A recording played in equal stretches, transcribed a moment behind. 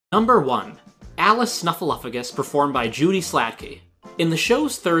Number 1. Alice Snuffleupagus, performed by Judy Slatke. In the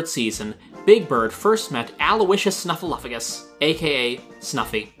show's third season, Big Bird first met Aloysius Snuffleupagus, aka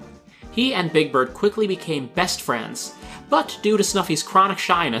Snuffy. He and Big Bird quickly became best friends, but due to Snuffy's chronic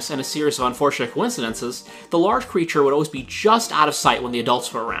shyness and a series of unfortunate coincidences, the large creature would always be just out of sight when the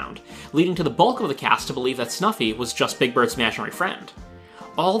adults were around, leading to the bulk of the cast to believe that Snuffy was just Big Bird's imaginary friend.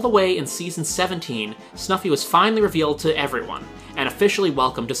 All the way in season 17, Snuffy was finally revealed to everyone, and officially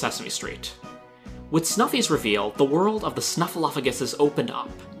welcomed to Sesame Street. With Snuffy's reveal, the world of the Snuffleupaguses opened up.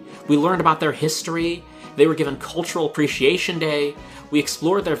 We learned about their history, they were given Cultural Appreciation Day, we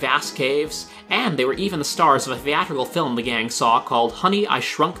explored their vast caves, and they were even the stars of a theatrical film the gang saw called Honey, I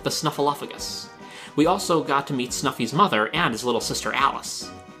Shrunk the Snuffleupagus. We also got to meet Snuffy's mother and his little sister Alice.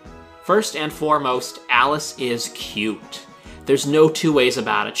 First and foremost, Alice is cute. There's no two ways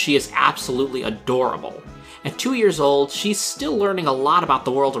about it, she is absolutely adorable. At 2 years old, she's still learning a lot about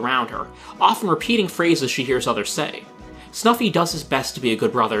the world around her, often repeating phrases she hears others say. Snuffy does his best to be a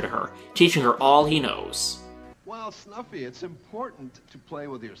good brother to her, teaching her all he knows. Well, Snuffy, it's important to play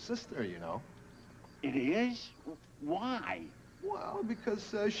with your sister, you know. It is? Why? Well,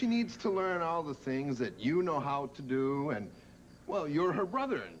 because she needs to learn all the things that you know how to do, and, well, you're her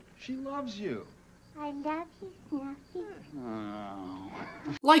brother, and she loves you. I love you, Snuffy. Oh.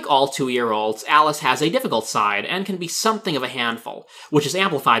 Like all 2-year-olds, Alice has a difficult side and can be something of a handful, which is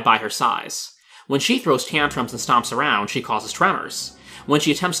amplified by her size. When she throws tantrums and stomps around, she causes tremors. When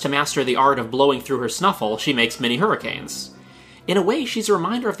she attempts to master the art of blowing through her snuffle, she makes mini hurricanes. In a way, she's a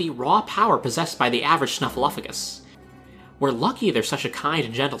reminder of the raw power possessed by the average Snuffleupagus. We're lucky they're such a kind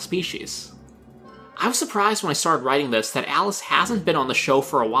and gentle species. I was surprised when I started writing this that Alice hasn't been on the show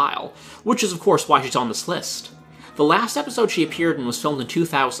for a while, which is of course why she's on this list. The last episode she appeared in was filmed in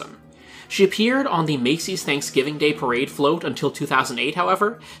 2000. She appeared on the Macy's Thanksgiving Day Parade float until 2008,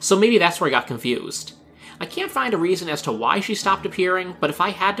 however, so maybe that's where I got confused. I can't find a reason as to why she stopped appearing, but if I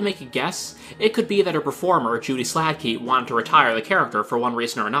had to make a guess, it could be that her performer, Judy Slatke, wanted to retire the character for one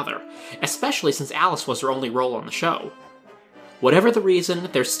reason or another, especially since Alice was her only role on the show. Whatever the reason,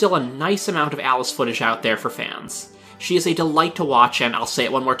 there's still a nice amount of Alice footage out there for fans. She is a delight to watch, and I'll say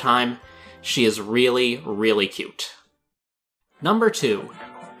it one more time, she is really, really cute. Number 2.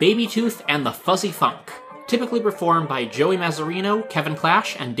 Babytooth and the Fuzzy Funk, typically performed by Joey Mazzarino, Kevin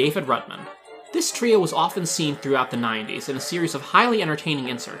Clash, and David Rudman. This trio was often seen throughout the 90s in a series of highly entertaining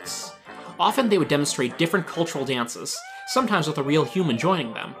inserts. Often they would demonstrate different cultural dances, sometimes with a real human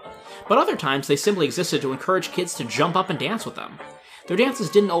joining them, but other times they simply existed to encourage kids to jump up and dance with them. Their dances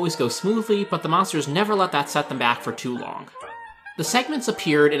didn't always go smoothly, but the monsters never let that set them back for too long. The segments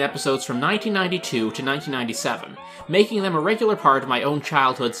appeared in episodes from 1992 to 1997, making them a regular part of my own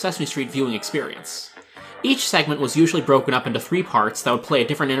childhood Sesame Street viewing experience. Each segment was usually broken up into 3 parts that would play at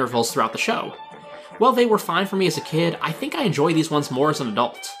different intervals throughout the show. While they were fine for me as a kid, I think I enjoy these ones more as an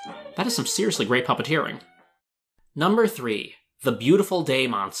adult. That is some seriously great puppeteering. Number 3. The Beautiful Day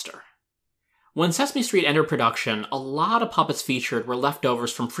Monster. When Sesame Street entered production, a lot of puppets featured were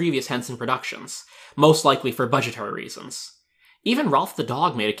leftovers from previous Henson productions, most likely for budgetary reasons. Even Ralph the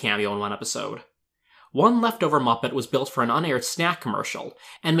dog made a cameo in one episode. One leftover Muppet was built for an unaired snack commercial,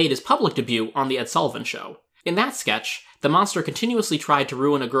 and made his public debut on The Ed Sullivan Show. In that sketch, the monster continuously tried to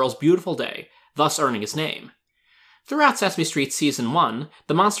ruin a girl's beautiful day, thus earning his name. Throughout Sesame Street Season 1,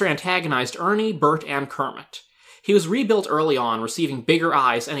 the monster antagonized Ernie, Bert, and Kermit. He was rebuilt early on, receiving bigger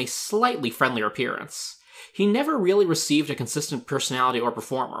eyes and a slightly friendlier appearance. He never really received a consistent personality or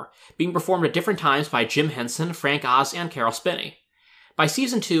performer, being performed at different times by Jim Henson, Frank Oz, and Carol Spinney. By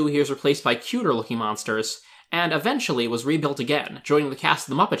Season 2, he was replaced by cuter-looking monsters, and eventually was rebuilt again, joining the cast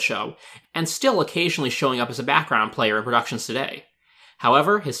of The Muppet Show, and still occasionally showing up as a background player in productions today.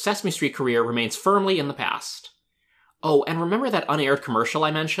 However, his Sesame Street career remains firmly in the past. Oh, and remember that unaired commercial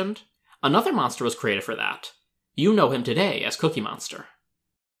I mentioned? Another monster was created for that. You know him today as Cookie Monster.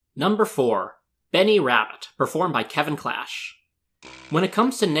 Number 4. Benny Rabbit, performed by Kevin Clash. When it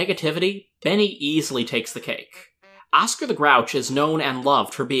comes to negativity, Benny easily takes the cake. Oscar the Grouch is known and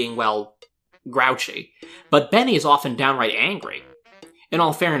loved for being, well, grouchy, but Benny is often downright angry. In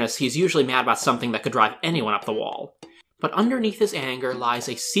all fairness, he's usually mad about something that could drive anyone up the wall. But underneath his anger lies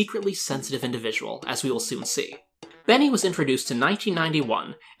a secretly sensitive individual, as we will soon see. Benny was introduced in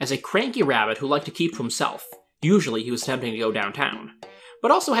 1991 as a cranky rabbit who liked to keep to himself. Usually he was attempting to go downtown,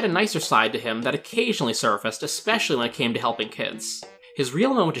 but also had a nicer side to him that occasionally surfaced, especially when it came to helping kids. His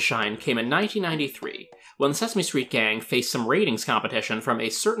real moment to shine came in 1993, when the Sesame Street gang faced some ratings competition from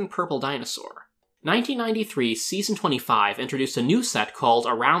a certain purple dinosaur. 1993 Season 25 introduced a new set called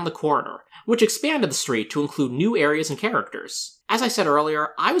Around the Corner, which expanded the street to include new areas and characters. As I said earlier,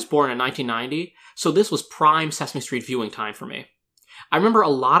 I was born in 1990, so this was prime Sesame Street viewing time for me. I remember a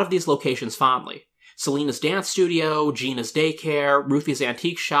lot of these locations fondly. Selena's Dance Studio, Gina's Daycare, Ruthie's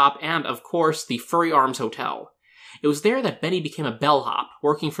Antique Shop, and, of course, the Furry Arms Hotel. It was there that Benny became a bellhop,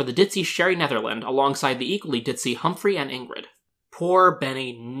 working for the ditzy Sherry Netherland alongside the equally ditzy Humphrey and Ingrid. Poor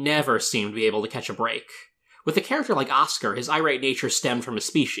Benny never seemed to be able to catch a break. With a character like Oscar, his irate nature stemmed from his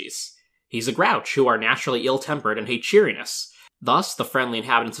species. He's a grouch, who are naturally ill-tempered and hate cheeriness. Thus, the friendly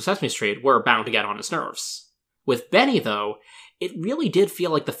inhabitants of Sesame Street were bound to get on his nerves. With Benny, though, it really did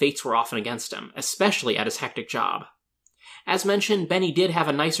feel like the fates were often against him, especially at his hectic job. As mentioned, Benny did have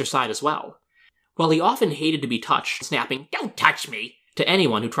a nicer side as well. While he often hated to be touched, snapping, "Don't touch me!" to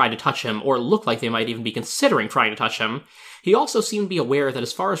anyone who tried to touch him or looked like they might even be considering trying to touch him, he also seemed to be aware that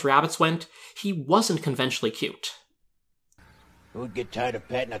as far as rabbits went, he wasn't conventionally cute. Who'd get tired of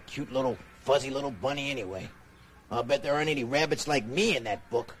patting a cute little, fuzzy little bunny anyway? I'll bet there aren't any rabbits like me in that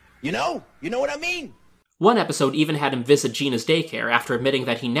book. You know what I mean? One episode even had him visit Gina's daycare after admitting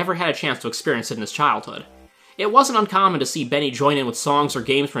that he never had a chance to experience it in his childhood. It wasn't uncommon to see Benny join in with songs or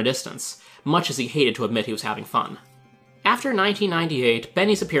games from a distance, much as he hated to admit he was having fun. After 1998,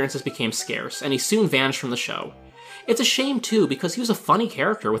 Benny's appearances became scarce, and he soon vanished from the show. It's a shame, too, because he was a funny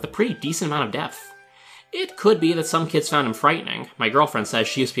character with a pretty decent amount of depth. It could be that some kids found him frightening. My girlfriend says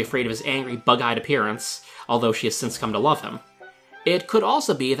she used to be afraid of his angry, bug-eyed appearance, although she has since come to love him. It could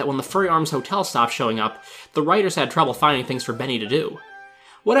also be that when the Furry Arms Hotel stopped showing up, the writers had trouble finding things for Benny to do.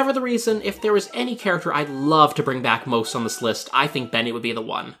 Whatever the reason, if there was any character I'd love to bring back most on this list, I think Benny would be the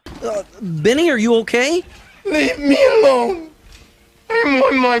one. Benny, are you okay? Leave me alone. I'm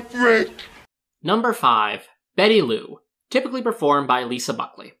on my break. Number 5. Betty Lou, typically performed by Lisa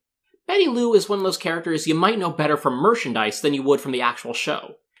Buckley. Betty Lou is one of those characters you might know better from merchandise than you would from the actual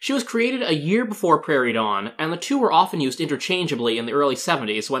show. She was created a year before Prairie Dawn, and the two were often used interchangeably in the early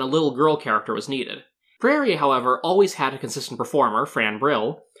 70s when a little girl character was needed. Prairie, however, always had a consistent performer, Fran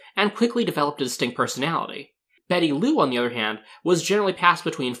Brill, and quickly developed a distinct personality. Betty Lou, on the other hand, was generally passed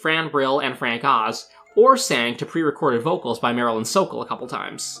between Fran Brill and Frank Oz, or sang to pre-recorded vocals by Marilyn Sokol a couple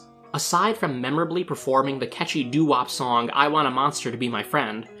times. Aside from memorably performing the catchy doo-wop song I Want a Monster to Be My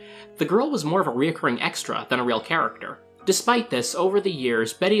Friend, the girl was more of a reoccurring extra than a real character. Despite this, over the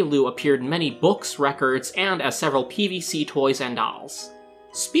years, Betty Lou appeared in many books, records, and as several PVC toys and dolls.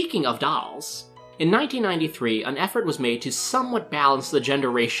 Speaking of dolls, in 1993, an effort was made to somewhat balance the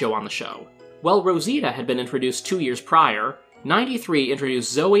gender ratio on the show. While Rosita had been introduced 2 years prior, 93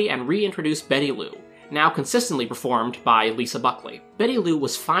 introduced Zoe and reintroduced Betty Lou, now consistently performed by Lisa Buckley. Betty Lou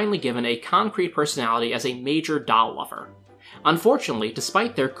was finally given a concrete personality as a major doll lover. Unfortunately,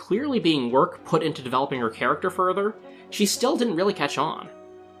 despite there clearly being work put into developing her character further, she still didn't really catch on.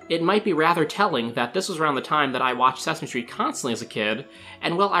 It might be rather telling that this was around the time that I watched Sesame Street constantly as a kid,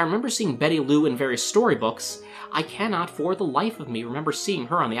 and while I remember seeing Betty Lou in various storybooks, I cannot for the life of me remember seeing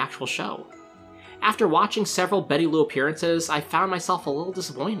her on the actual show. After watching several Betty Lou appearances, I found myself a little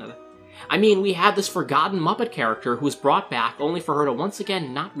disappointed. I mean, we had this forgotten Muppet character who was brought back only for her to once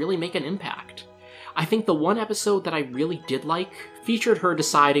again not really make an impact. I think the one episode that I really did like featured her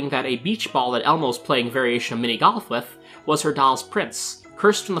deciding that a beach ball that Elmo's playing a variation of mini golf with was her doll's prince,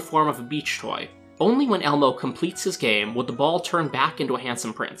 cursed in the form of a beach toy. Only when Elmo completes his game would the ball turn back into a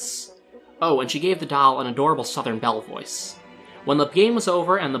handsome prince. Oh, and she gave the doll an adorable Southern Belle voice. When the game was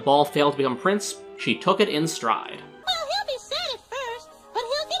over and the ball failed to become prince, she took it in stride. Well, he'll be sad at first, but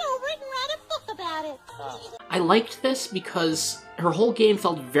he'll get over it and write a book about it. I liked this because her whole game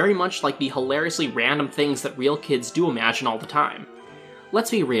felt very much like the hilariously random things that real kids do imagine all the time. Let's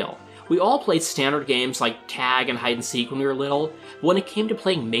be real, we all played standard games like tag and hide and seek when we were little, but when it came to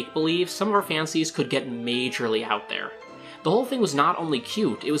playing make-believe, some of our fantasies could get majorly out there. The whole thing was not only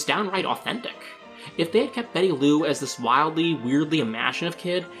cute, it was downright authentic. If they had kept Betty Lou as this wildly, weirdly imaginative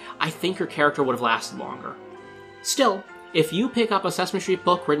kid, I think her character would have lasted longer. Still, if you pick up a Sesame Street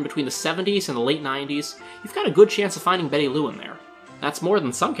book written between the 70s and the late 90s, you've got a good chance of finding Betty Lou in there. That's more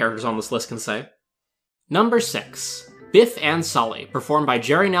than some characters on this list can say. Number 6. Biff and Sully, performed by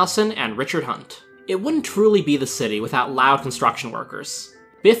Jerry Nelson and Richard Hunt. It wouldn't truly be the city without loud construction workers.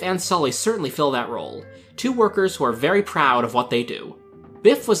 Biff and Sully certainly fill that role, two workers who are very proud of what they do.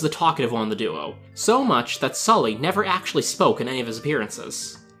 Biff was the talkative one in the duo, so much that Sully never actually spoke in any of his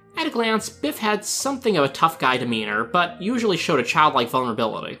appearances. At a glance, Biff had something of a tough guy demeanor, but usually showed a childlike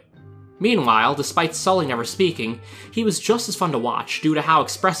vulnerability. Meanwhile, despite Sully never speaking, he was just as fun to watch due to how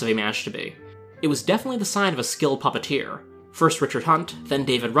expressive he managed to be. It was definitely the sign of a skilled puppeteer, first Richard Hunt, then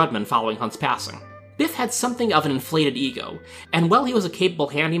David Rudman following Hunt's passing. Biff had something of an inflated ego, and while he was a capable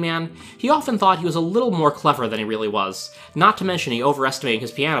handyman, he often thought he was a little more clever than he really was, not to mention he overestimated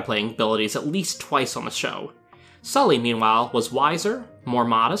his piano-playing abilities at least twice on the show. Sully, meanwhile, was wiser, more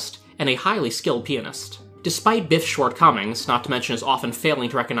modest, and a highly skilled pianist. Despite Biff's shortcomings, not to mention his often failing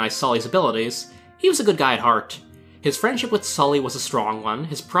to recognize Sully's abilities, he was a good guy at heart. His friendship with Sully was a strong one,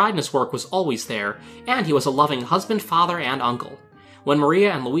 his pride in his work was always there, and he was a loving husband, father, and uncle. When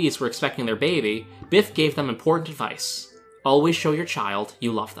Maria and Louise were expecting their baby, Biff gave them important advice. Always show your child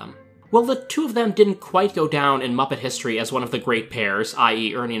you love them. Well, the two of them didn't quite go down in Muppet history as one of the great pairs,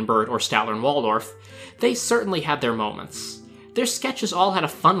 i.e. Ernie and Bert or Statler and Waldorf. They certainly had their moments. Their sketches all had a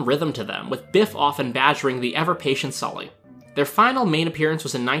fun rhythm to them, with Biff often badgering the ever-patient Sully. Their final main appearance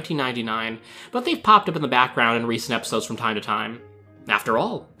was in 1999, but they've popped up in the background in recent episodes from time to time. After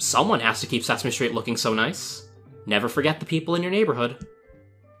all, someone has to keep Sesame Street looking so nice. Never forget the people in your neighborhood.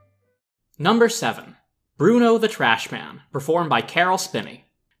 Number 7. Bruno the Trashman, performed by Carol Spinney.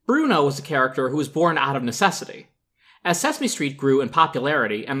 Bruno was a character who was born out of necessity. As Sesame Street grew in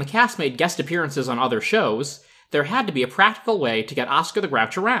popularity and the cast made guest appearances on other shows, there had to be a practical way to get Oscar the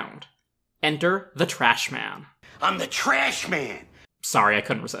Grouch around. Enter the Trashman. I'm the trash man! Sorry, I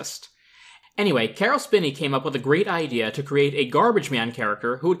couldn't resist. Anyway, Carol Spinney came up with a great idea to create a garbage man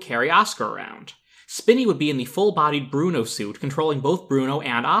character who would carry Oscar around. Spinney would be in the full-bodied Bruno suit, controlling both Bruno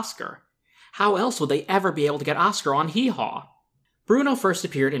and Oscar. How else would they ever be able to get Oscar on Hee Haw? Bruno first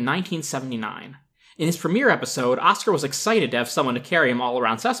appeared in 1979. In his premiere episode, Oscar was excited to have someone to carry him all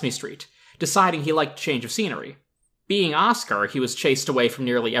around Sesame Street, deciding he liked a change of scenery. Being Oscar, he was chased away from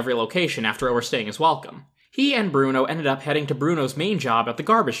nearly every location after overstaying his welcome. He and Bruno ended up heading to Bruno's main job at the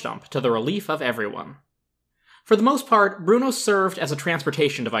garbage dump, to the relief of everyone. For the most part, Bruno served as a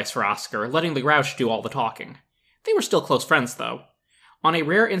transportation device for Oscar, letting the Grouch do all the talking. They were still close friends, though. On a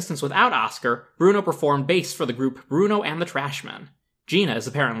rare instance without Oscar, Bruno performed bass for the group Bruno and the Trashmen. Gina is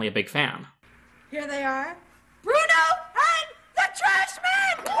apparently a big fan. Here they are. Bruno and the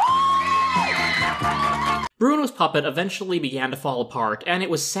Trashman! Bruno's puppet eventually began to fall apart, and it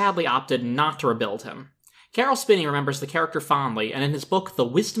was sadly opted not to rebuild him. Carol Spinney remembers the character fondly, and in his book The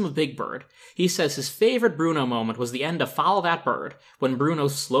Wisdom of Big Bird, he says his favorite Bruno moment was the end of Follow That Bird, when Bruno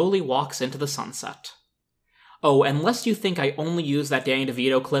slowly walks into the sunset. Oh, and lest you think I only use that Danny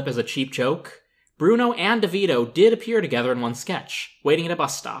DeVito clip as a cheap joke, Bruno and DeVito did appear together in one sketch, waiting at a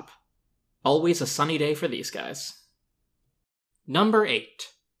bus stop. Always a sunny day for these guys. Number 8.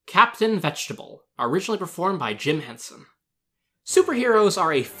 Captain Vegetable, originally performed by Jim Henson. Superheroes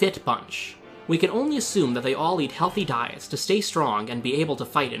are a fit bunch. We can only assume that they all eat healthy diets to stay strong and be able to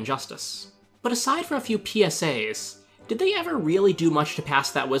fight injustice. But aside from a few PSAs, did they ever really do much to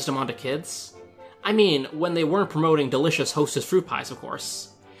pass that wisdom on to kids? I mean, when they weren't promoting delicious Hostess fruit pies, of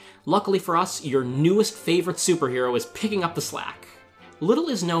course. Luckily for us, your newest favorite superhero is picking up the slack. Little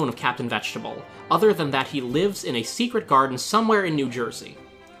is known of Captain Vegetable, other than that he lives in a secret garden somewhere in New Jersey.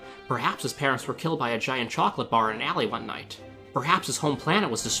 Perhaps his parents were killed by a giant chocolate bar in an alley one night. Perhaps his home planet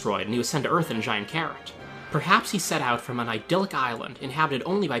was destroyed and he was sent to Earth in a giant carrot. Perhaps he set out from an idyllic island inhabited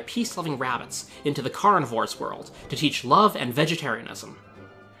only by peace-loving rabbits into the carnivore's world to teach love and vegetarianism.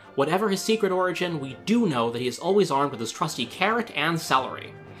 Whatever his secret origin, we do know that he is always armed with his trusty carrot and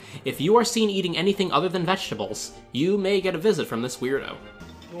celery. If you are seen eating anything other than vegetables, you may get a visit from this weirdo.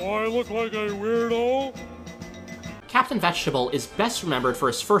 Do I look like a weirdo? Captain Vegetable is best remembered for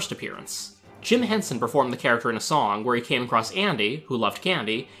his first appearance. Jim Henson performed the character in a song where he came across Andy, who loved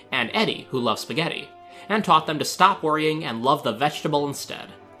candy, and Eddie, who loved spaghetti, and taught them to stop worrying and love the vegetable instead.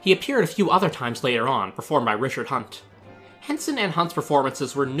 He appeared a few other times later on, performed by Richard Hunt. Henson and Hunt's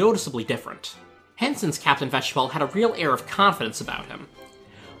performances were noticeably different. Henson's Captain Vegetable had a real air of confidence about him.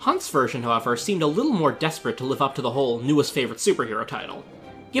 Hunt's version, however, seemed a little more desperate to live up to the whole newest favorite superhero title.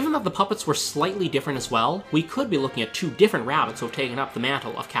 Given that the puppets were slightly different as well, we could be looking at two different rabbits who have taken up the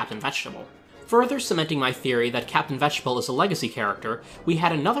mantle of Captain Vegetable. Further cementing my theory that Captain Vegetable is a legacy character, we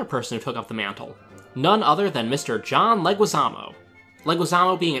had another person who took up the mantle. None other than Mr. John Leguizamo.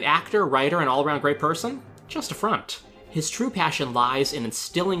 Leguizamo being an actor, writer, and all-around great person? Just a front. His true passion lies in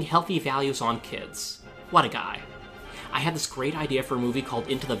instilling healthy values on kids. What a guy. I had this great idea for a movie called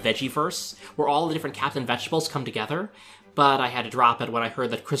Into the Veggieverse, where all the different Captain Vegetables come together, but I had to drop it when I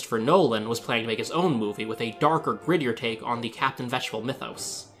heard that Christopher Nolan was planning to make his own movie with a darker, grittier take on the Captain Vegetable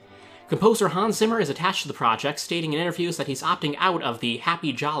mythos. Composer Hans Zimmer is attached to the project, stating in interviews that he's opting out of the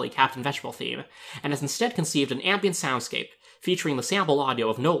happy, jolly Captain Vegetable theme, and has instead conceived an ambient soundscape, featuring the sample audio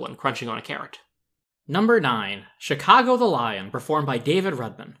of Nolan crunching on a carrot. Number 9. Chicago the Lion, performed by David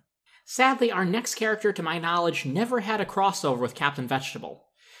Rudman. Sadly, our next character, to my knowledge, never had a crossover with Captain Vegetable.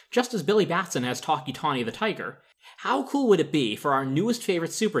 Just as Billy Batson has Talkie Tawny the Tiger, how cool would it be for our newest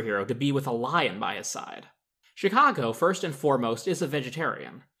favorite superhero to be with a lion by his side? Chicago, first and foremost, is a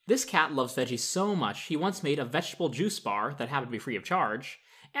vegetarian. This cat loves veggies so much he once made a vegetable juice bar that happened to be free of charge,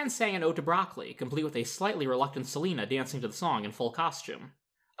 and sang an ode to broccoli, complete with a slightly reluctant Selena dancing to the song in full costume.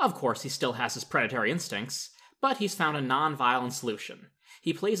 Of course, he still has his predatory instincts, but he's found a non-violent solution.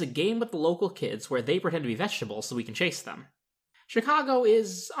 He plays a game with the local kids where they pretend to be vegetables so we can chase them. Chicago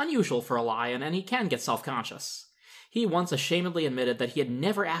is unusual for a lion, and he can get self-conscious. He once ashamedly admitted that he had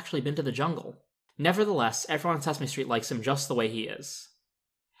never actually been to the jungle. Nevertheless, everyone on Sesame Street likes him just the way he is.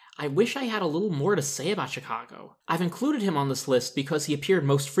 I wish I had a little more to say about Chicago. I've included him on this list because he appeared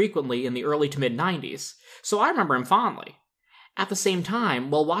most frequently in the early to mid-90s, so I remember him fondly. At the same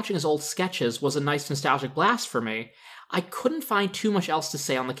time, while watching his old sketches was a nice nostalgic blast for me, I couldn't find too much else to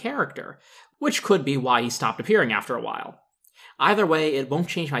say on the character, which could be why he stopped appearing after a while. Either way, it won't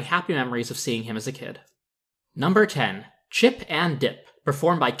change my happy memories of seeing him as a kid. Number 10. Chip and Dip,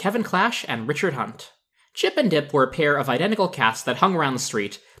 performed by Kevin Clash and Richard Hunt. Chip and Dip were a pair of identical cats that hung around the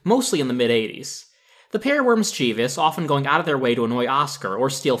street, mostly in the mid-80s. The pair were mischievous, often going out of their way to annoy Oscar or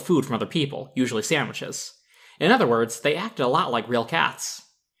steal food from other people, usually sandwiches. In other words, they acted a lot like real cats.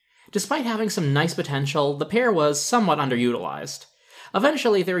 Despite having some nice potential, the pair was somewhat underutilized.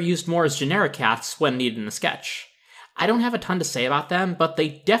 Eventually, they were used more as generic cats when needed in a sketch. I don't have a ton to say about them, but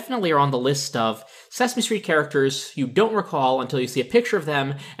they definitely are on the list of Sesame Street characters you don't recall until you see a picture of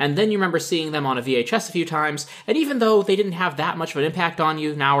them, and then you remember seeing them on a VHS a few times, and even though they didn't have that much of an impact on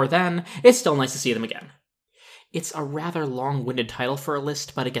you now or then, it's still nice to see them again. It's a rather long-winded title for a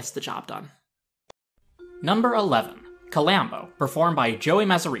list, but it gets the job done. Number 11. Colambo, performed by Joey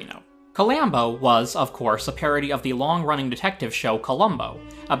Mazzarino. Colambo was, of course, a parody of the long-running detective show Columbo,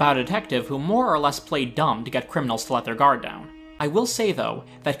 about a detective who more or less played dumb to get criminals to let their guard down. I will say, though,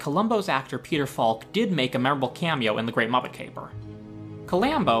 that Columbo's actor Peter Falk did make a memorable cameo in The Great Muppet Caper.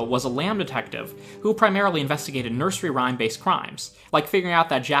 Colambo was a lamb detective who primarily investigated nursery rhyme-based crimes, like figuring out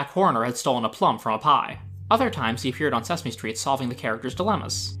that Jack Horner had stolen a plum from a pie. Other times he appeared on Sesame Street solving the characters'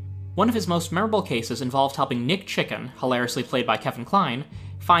 dilemmas. One of his most memorable cases involved helping Nick Chicken, hilariously played by Kevin Kline,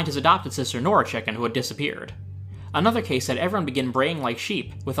 find his adopted sister Nora Chicken, who had disappeared. Another case had everyone begin braying like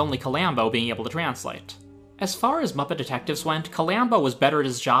sheep, with only Colambo being able to translate. As far as Muppet detectives went, Colambo was better at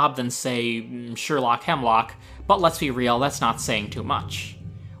his job than, say, Sherlock Hemlock, but let's be real, that's not saying too much.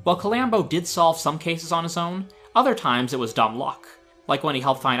 While Colambo did solve some cases on his own, other times it was dumb luck, like when he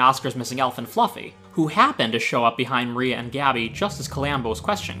helped find Oscar's missing elf and Fluffy, who happened to show up behind Maria and Gabby just as Colambo was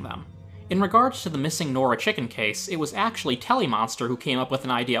questioning them. In regards to the missing Nora Chicken case, it was actually Telemonster who came up with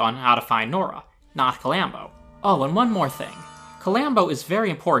an idea on how to find Nora, not Colambo. Oh, and one more thing. Colambo is very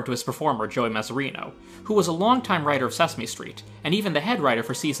important to his performer, Joey Mazzarino, who was a longtime writer of Sesame Street, and even the head writer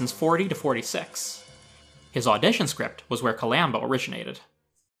for seasons 40 to 46. His audition script was where Colambo originated.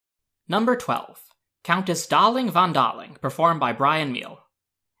 Number 12. Countess Dahling von Dahling, performed by Brian Meal.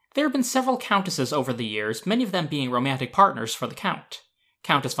 There have been several countesses over the years, many of them being romantic partners for the Count.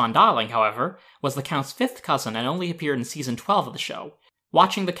 Countess von Dahling, however, was the Count's fifth cousin and only appeared in season 12 of the show,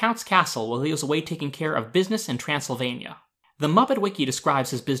 watching the Count's castle while he was away taking care of business in Transylvania. The Muppet Wiki describes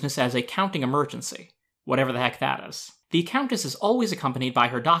his business as a counting emergency, whatever the heck that is. The Countess is always accompanied by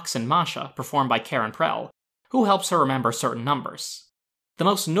her dachshund Masha, performed by Karen Prell, who helps her remember certain numbers. The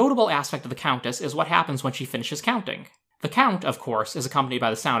most notable aspect of the Countess is what happens when she finishes counting. The Count, of course, is accompanied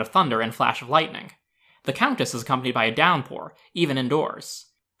by the sound of thunder and flash of lightning. The Countess is accompanied by a downpour, even indoors.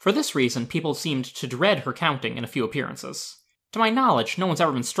 For this reason, people seemed to dread her counting in a few appearances. To my knowledge, no one's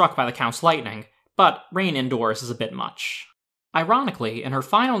ever been struck by the Count's lightning, but rain indoors is a bit much. Ironically, in her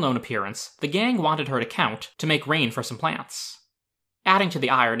final known appearance, the gang wanted her to count to make rain for some plants. Adding to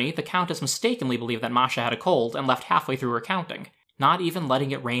the irony, the Countess mistakenly believed that Masha had a cold and left halfway through her counting, not even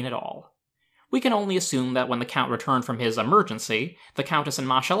letting it rain at all. We can only assume that when the Count returned from his emergency, the Countess and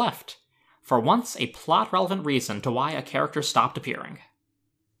Masha left. For once, a plot-relevant reason to why a character stopped appearing.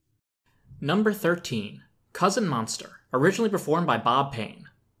 Number 13. Cousin Monster, originally performed by Bob Payne.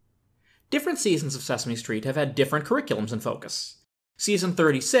 Different seasons of Sesame Street have had different curriculums in focus. Season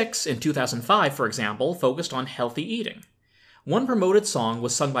 36, in 2005, for example, focused on healthy eating. One promoted song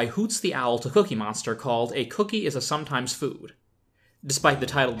was sung by Hoots the Owl to Cookie Monster called A Cookie is a Sometimes Food. Despite the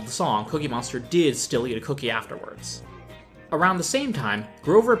title of the song, Cookie Monster did still eat a cookie afterwards. Around the same time,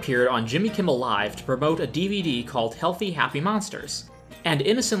 Grover appeared on Jimmy Kimmel Live to promote a DVD called Healthy Happy Monsters, and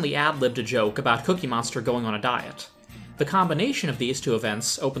innocently ad-libbed a joke about Cookie Monster going on a diet. The combination of these two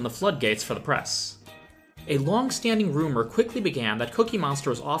events opened the floodgates for the press. A long-standing rumor quickly began that Cookie Monster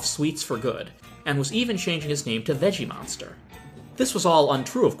was off sweets for good, and was even changing his name to Veggie Monster. This was all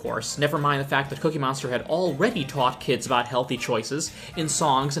untrue, of course, never mind the fact that Cookie Monster had already taught kids about healthy choices in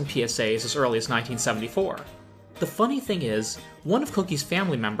songs and PSAs as early as 1974. The funny thing is, one of Cookie's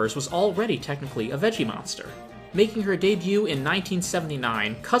family members was already technically a veggie monster. Making her debut in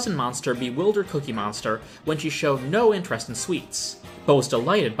 1979, Cousin Monster bewildered Cookie Monster when she showed no interest in sweets, but was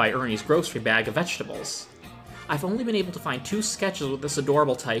delighted by Ernie's grocery bag of vegetables. I've only been able to find 2 sketches with this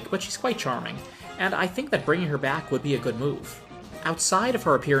adorable tyke, but she's quite charming, and I think that bringing her back would be a good move. Outside of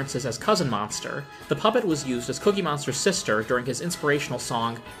her appearances as Cousin Monster, the puppet was used as Cookie Monster's sister during his inspirational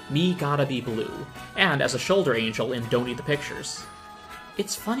song, Me Gotta Be Blue, and as a shoulder angel in Don't Eat the Pictures.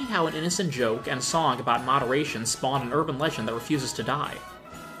 It's funny how an innocent joke and a song about moderation spawned an urban legend that refuses to die.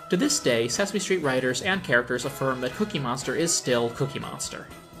 To this day, Sesame Street writers and characters affirm that Cookie Monster is still Cookie Monster.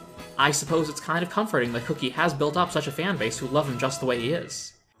 I suppose it's kind of comforting that Cookie has built up such a fanbase who love him just the way he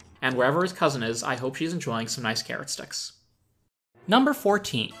is. And wherever his cousin is, I hope she's enjoying some nice carrot sticks. Number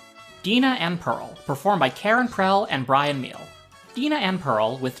 14. Deena and Pearl, performed by Karen Prell and Brian Meal. Deena and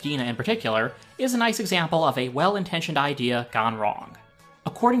Pearl, with Deena in particular, is a nice example of a well-intentioned idea gone wrong.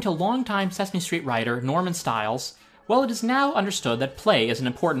 According to longtime Sesame Street writer Norman Stiles, while it is now understood that play is an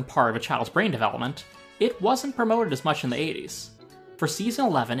important part of a child's brain development, it wasn't promoted as much in the 80s. For season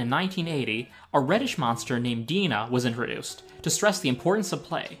 11 in 1980, a reddish monster named Deena was introduced to stress the importance of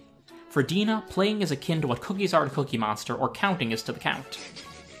play. For Deena, playing is akin to what cookies are to Cookie Monster or counting is to the count.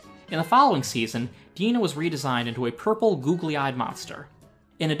 In the following season, Deena was redesigned into a purple, googly-eyed monster.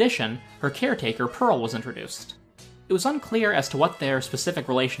 In addition, her caretaker, Pearl, was introduced. It was unclear as to what their specific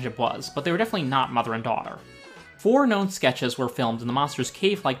relationship was, but they were definitely not mother and daughter. 4 known sketches were filmed in the monster's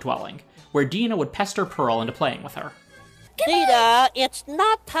cave-like dwelling, where Deena would pester Pearl into playing with her. Deena, it's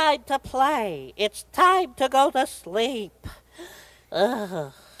not time to play. It's time to go to sleep.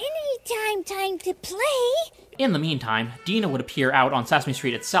 Ugh. Time to play. In the meantime, Deena would appear out on Sesame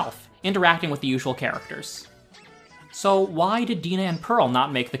Street itself, interacting with the usual characters. So why did Deena and Pearl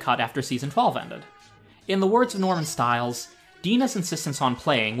not make the cut after season 12 ended? In the words of Norman Stiles, Deena's insistence on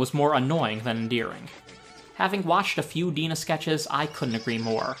playing was more annoying than endearing. Having watched a few Deena sketches, I couldn't agree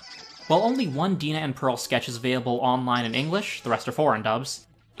more. While only one Deena and Pearl sketch is available online in English, the rest are foreign dubs,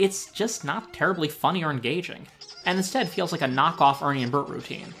 it's just not terribly funny or engaging, and instead feels like a knockoff Ernie and Bert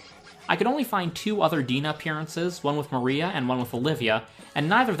routine. I could only find 2 other Deena appearances, one with Maria and one with Olivia, and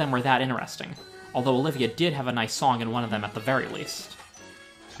neither of them were that interesting, although Olivia did have a nice song in one of them at the very least.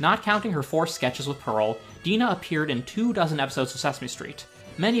 Not counting her 4 sketches with Pearl, Deena appeared in 24 episodes of Sesame Street,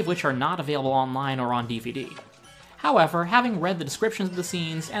 many of which are not available online or on DVD. However, having read the descriptions of the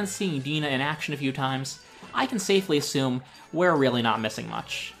scenes and seeing Deena in action a few times, I can safely assume we're really not missing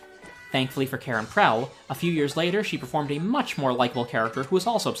much. Thankfully for Karen Prell, a few years later she performed a much more likable character who was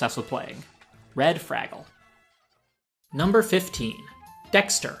also obsessed with playing. Red Fraggle. Number 15.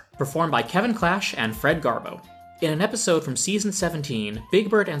 Dexter, performed by Kevin Clash and Fred Garbo. In an episode from season 17, Big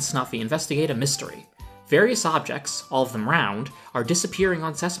Bird and Snuffy investigate a mystery. Various objects, all of them round, are disappearing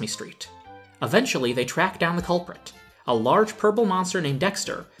on Sesame Street. Eventually, they track down the culprit, a large purple monster named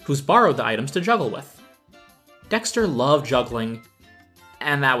Dexter, who's borrowed the items to juggle with. Dexter loved juggling,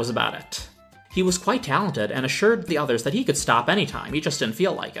 and that was about it. He was quite talented and assured the others that he could stop anytime, he just didn't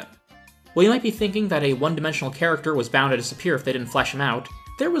feel like it. While you might be thinking that a one-dimensional character was bound to disappear if they didn't flesh him out,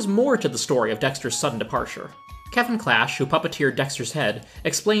 there was more to the story of Dexter's sudden departure. Kevin Clash, who puppeteered Dexter's head,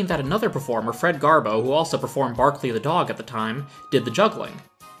 explained that another performer, Fred Garbo, who also performed Barkley the Dog at the time, did the juggling.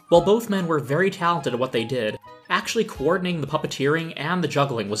 While both men were very talented at what they did, actually coordinating the puppeteering and the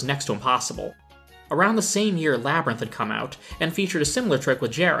juggling was next to impossible. Around the same year, Labyrinth had come out, and featured a similar trick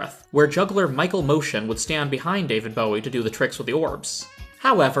with Jareth, where juggler Michael Motion would stand behind David Bowie to do the tricks with the orbs.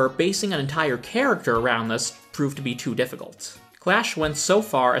 However, basing an entire character around this proved to be too difficult. Clash went so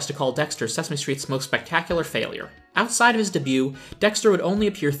far as to call Dexter Sesame Street's most spectacular failure. Outside of his debut, Dexter would only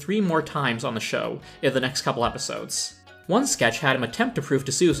appear 3 more times on the show in the next couple episodes. One sketch had him attempt to prove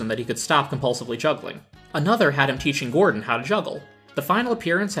to Susan that he could stop compulsively juggling. Another had him teaching Gordon how to juggle. The final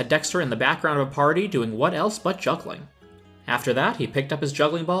appearance had Dexter in the background of a party doing what else but juggling. After that, he picked up his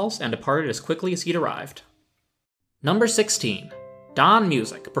juggling balls and departed as quickly as he'd arrived. Number 16. Don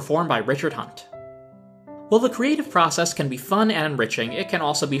Music, performed by Richard Hunt. While the creative process can be fun and enriching, it can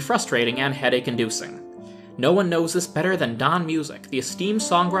also be frustrating and headache-inducing. No one knows this better than Don Music, the esteemed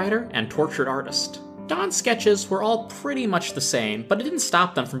songwriter and tortured artist. Don's sketches were all pretty much the same, but it didn't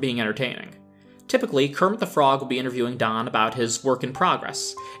stop them from being entertaining. Typically, Kermit the Frog will be interviewing Don about his work in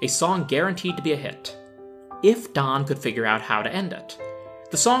progress, a song guaranteed to be a hit. If Don could figure out how to end it.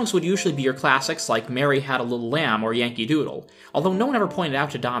 The songs would usually be your classics like Mary Had a Little Lamb or Yankee Doodle, although no one ever pointed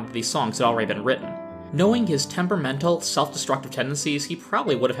out to Don that these songs had already been written. Knowing his temperamental, self-destructive tendencies, he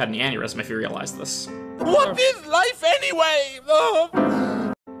probably would have had an aneurysm if he realized this. What is life anyway?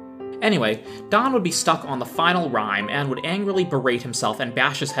 Anyway, Don would be stuck on the final rhyme and would angrily berate himself and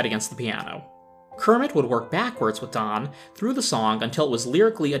bash his head against the piano. Kermit would work backwards with Don through the song until it was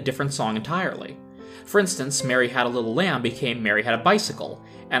lyrically a different song entirely. For instance, Mary Had a Little Lamb became Mary Had a Bicycle,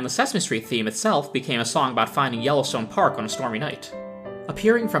 and the Sesame Street theme itself became a song about finding Yellowstone Park on a stormy night.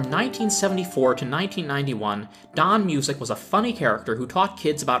 Appearing from 1974 to 1991, Don Music was a funny character who taught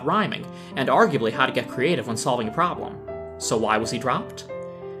kids about rhyming, and arguably how to get creative when solving a problem. So why was he dropped?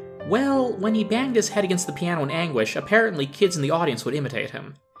 Well, when he banged his head against the piano in anguish, apparently kids in the audience would imitate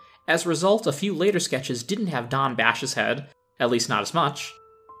him. As a result, a few later sketches didn't have Don bash his head, at least not as much.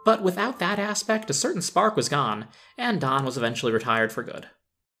 But without that aspect, a certain spark was gone, and Don was eventually retired for good.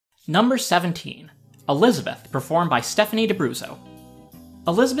 Number 17. Elizabeth, performed by Stephanie D'Abruzzo.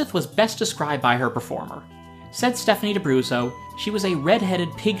 Elizabeth was best described by her performer. Said Stephanie D'Abruzzo, she was a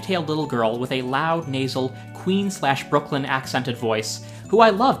red-headed, pig-tailed little girl with a loud, nasal, Queen/Brooklyn accented voice, who I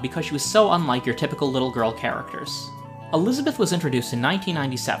loved because she was so unlike your typical little girl characters. Elizabeth was introduced in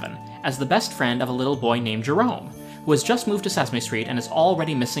 1997 as the best friend of a little boy named Jerome, who has just moved to Sesame Street and is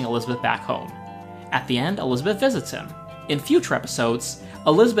already missing Elizabeth back home. At the end, Elizabeth visits him. In future episodes,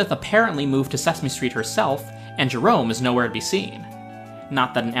 Elizabeth apparently moved to Sesame Street herself, and Jerome is nowhere to be seen.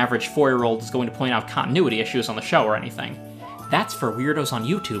 Not that an average 4-year-old is going to point out continuity issues on the show or anything. That's for weirdos on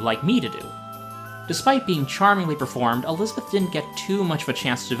YouTube like me to do. Despite being charmingly performed, Elizabeth didn't get too much of a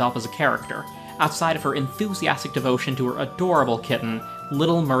chance to develop as a character, outside of her enthusiastic devotion to her adorable kitten,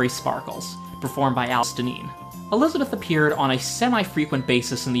 Little Murray Sparkles, performed by Alice Deneen. Elizabeth appeared on a semi-frequent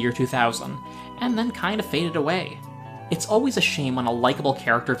basis in the year 2000, and then kind of faded away. It's always a shame when a likable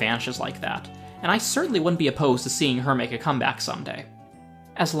character vanishes like that, and I certainly wouldn't be opposed to seeing her make a comeback someday.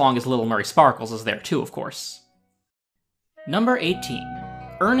 As long as Little Murray Sparkles is there too, of course. Number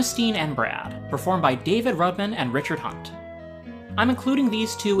 18. Earnestine and Brad, performed by David Rudman and Richard Hunt. I'm including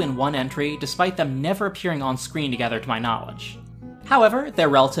these two in one entry, despite them never appearing on screen together to my knowledge. However, they're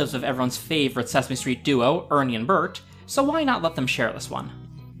relatives of everyone's favorite Sesame Street duo, Ernie and Bert, so why not let them share this one?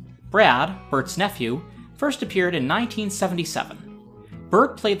 Brad, Bert's nephew, first appeared in 1977.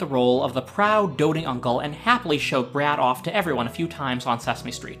 Bert played the role of the proud, doting uncle and happily showed Brad off to everyone a few times on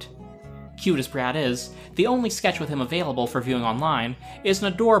Sesame Street. Cute as Brad is, the only sketch with him available for viewing online is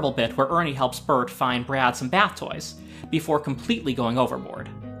an adorable bit where Ernie helps Bert find Brad some bath toys, before completely going overboard.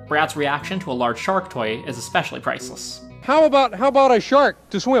 Brad's reaction to a large shark toy is especially priceless. How about a shark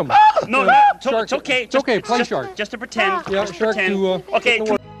to swim? No, it's okay. It's okay, play shark. Just to pretend. Yeah, just shark pretend. to...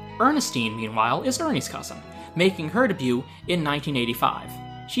 Okay. Ernestine, meanwhile, is Ernie's cousin, making her debut in 1985.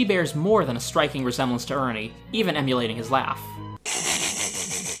 She bears more than a striking resemblance to Ernie, even emulating his laugh.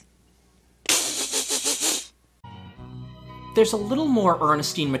 There's a little more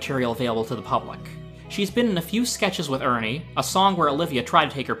Ernestine material available to the public. She's been in a few sketches with Ernie, a song where Olivia tried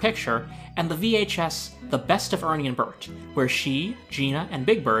to take her picture, and the VHS The Best of Ernie and Bert, where she, Gina, and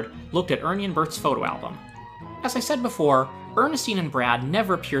Big Bird looked at Ernie and Bert's photo album. As I said before, Ernestine and Brad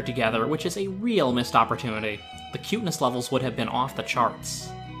never appeared together, which is a real missed opportunity. The cuteness levels would have been off the charts.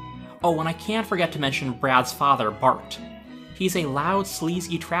 Oh, and I can't forget to mention Brad's father, Bart. He's a loud,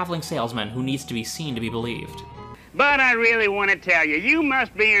 sleazy traveling salesman who needs to be seen to be believed. But I really want to tell you, you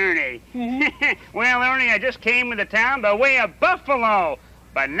must be Ernie. Well, Ernie, I just came into town by way of Buffalo.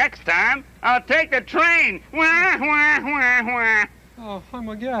 But next time, I'll take the train. Wah, wah, wah, wah. Oh, I'm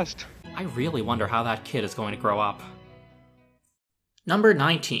a guest. I really wonder how that kid is going to grow up. Number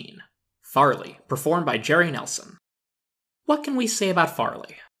 19. Farley, performed by Jerry Nelson. What can we say about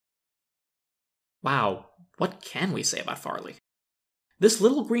Farley? Wow, what can we say about Farley? This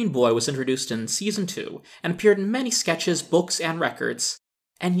little green boy was introduced in Season 2 and appeared in many sketches, books, and records,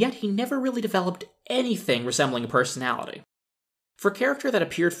 and yet he never really developed anything resembling a personality. For a character that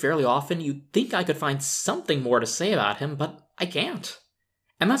appeared fairly often, you'd think I could find something more to say about him, but I can't.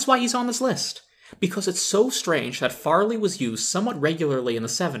 And that's why he's on this list, because it's so strange that Farley was used somewhat regularly in the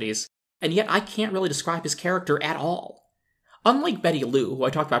 70s, and yet I can't really describe his character at all. Unlike Betty Lou, who I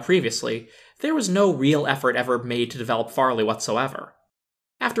talked about previously, there was no real effort ever made to develop Farley whatsoever.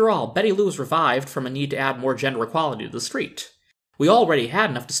 After all, Betty Lou was revived from a need to add more gender equality to the street. We already had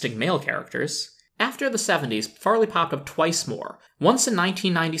enough distinct male characters. After the 70s, Farley popped up twice more, once in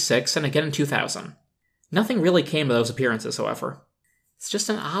 1996 and again in 2000. Nothing really came of those appearances, however. It's just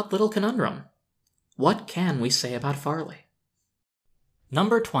an odd little conundrum. What can we say about Farley?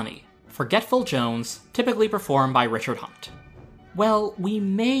 Number 20. Forgetful Jones, typically performed by Richard Hunt. Well, we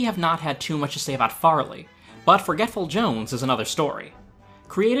may have not had too much to say about Farley, but Forgetful Jones is another story.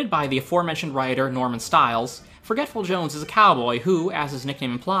 Created by the aforementioned writer Norman Stiles, Forgetful Jones is a cowboy who, as his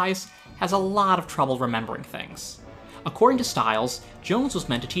nickname implies, has a lot of trouble remembering things. According to Stiles, Jones was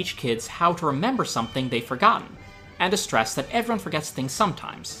meant to teach kids how to remember something they've forgotten, and to stress that everyone forgets things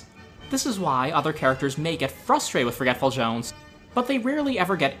sometimes. This is why other characters may get frustrated with Forgetful Jones, but they rarely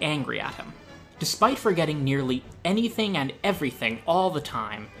ever get angry at him. Despite forgetting nearly anything and everything all the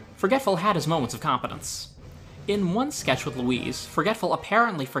time, Forgetful had his moments of competence. In one sketch with Louise, Forgetful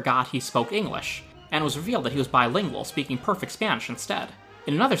apparently forgot he spoke English, and was revealed that he was bilingual, speaking perfect Spanish instead.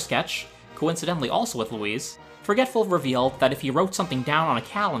 In another sketch, coincidentally also with Louise, Forgetful revealed that if he wrote something down on a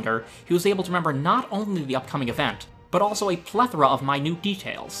calendar, he was able to remember not only the upcoming event, but also a plethora of minute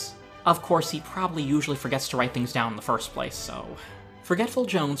details. Of course, he probably usually forgets to write things down in the first place, so... Forgetful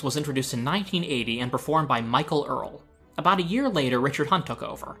Jones was introduced in 1980 and performed by Michael Earl. About a year later, Richard Hunt took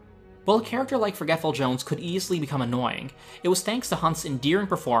over. While a character like Forgetful Jones could easily become annoying, it was thanks to Hunt's endearing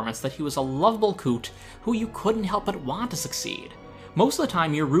performance that he was a lovable coot who you couldn't help but want to succeed. Most of the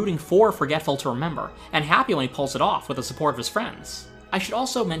time you're rooting for Forgetful to remember, and happy when he pulls it off with the support of his friends. I should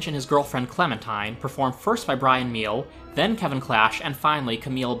also mention his girlfriend Clementine, performed first by Brian Meal, then Kevin Clash, and finally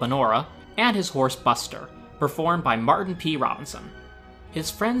Camille Bonora, and his horse Buster, performed by Martin P. Robinson. His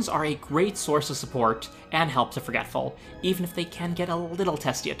friends are a great source of support and help to Forgetful, even if they can get a little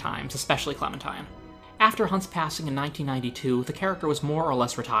testy at times, especially Clementine. After Hunt's passing in 1992, the character was more or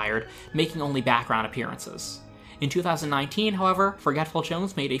less retired, making only background appearances. In 2019, however, Forgetful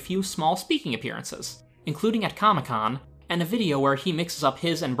Jones made a few small speaking appearances, including at Comic-Con, and a video where he mixes up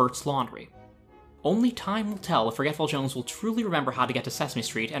his and Bert's laundry. Only time will tell if Forgetful Jones will truly remember how to get to Sesame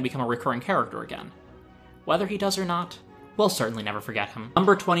Street and become a recurring character again. Whether he does or not, we'll certainly never forget him.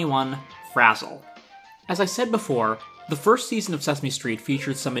 Number 21, Frazzle. As I said before, the first season of Sesame Street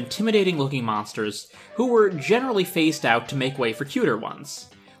featured some intimidating-looking monsters who were generally phased out to make way for cuter ones.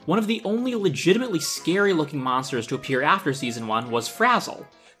 One of the only legitimately scary-looking monsters to appear after Season 1 was Frazzle,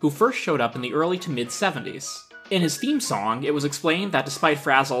 who first showed up in the early to mid-70s. In his theme song, it was explained that despite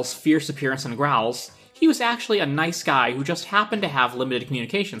Frazzle's fierce appearance and growls, he was actually a nice guy who just happened to have limited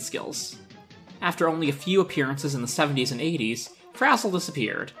communication skills. After only a few appearances in the 70s and 80s, Frazzle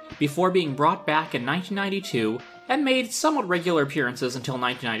disappeared, before being brought back in 1992 and made somewhat regular appearances until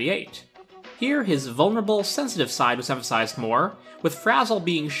 1998. Here, his vulnerable, sensitive side was emphasized more, with Frazzle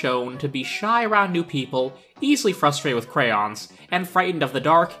being shown to be shy around new people, easily frustrated with crayons, and frightened of the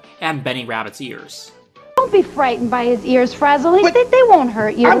dark and Benny Rabbit's ears. Don't be frightened by his ears, Frazzle. They won't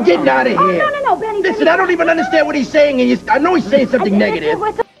hurt you. I'm getting out of here. Oh, no, Benny. Listen, I don't even understand what he's saying, and I know he's saying something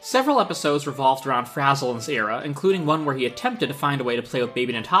negative. Several episodes revolved around Frazzle in this era, including one where he attempted to find a way to play with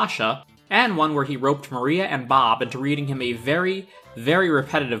baby Natasha, and one where he roped Maria and Bob into reading him a very, very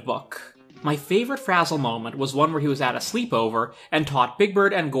repetitive book. My favorite Frazzle moment was one where he was at a sleepover and taught Big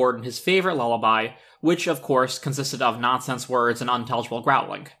Bird and Gordon his favorite lullaby, which of course consisted of nonsense words and unintelligible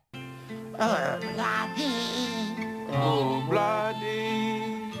growling. Oh, bloody.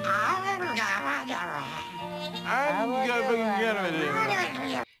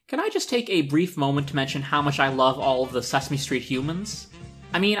 Can I just take a brief moment to mention how much I love all of the Sesame Street humans?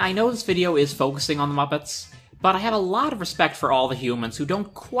 I mean, I know this video is focusing on the Muppets, but I have a lot of respect for all the humans who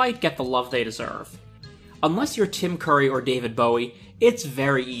don't quite get the love they deserve. Unless you're Tim Curry or David Bowie, it's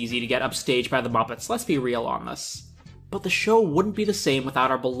very easy to get upstaged by the Muppets, let's be real on this. But the show wouldn't be the same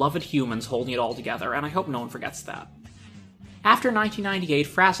without our beloved humans holding it all together, and I hope no one forgets that. After 1998,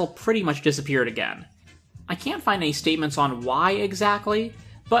 Frazzle pretty much disappeared again. I can't find any statements on why exactly,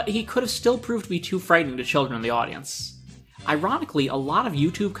 but he could have still proved to be too frightening to children in the audience. Ironically, a lot of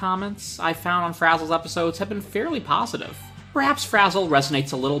YouTube comments I've found on Frazzle's episodes have been fairly positive. Perhaps Frazzle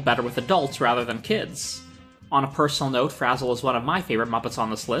resonates a little better with adults rather than kids. On a personal note, Frazzle is one of my favorite Muppets on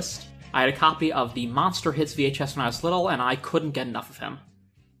this list. I had a copy of the Monster Hits VHS when I was little, and I couldn't get enough of him.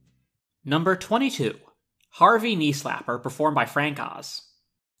 Number 22. Harvey Kneeslapper, performed by Frank Oz.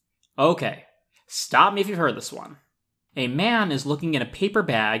 Okay, stop me if you've heard this one. A man is looking in a paper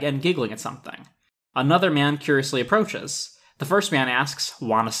bag and giggling at something. Another man curiously approaches. The first man asks,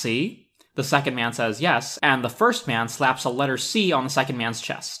 "Wanna see?" The second man says yes, and the first man slaps a letter C on the second man's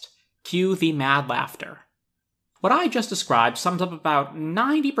chest. Cue the mad laughter. What I just described sums up about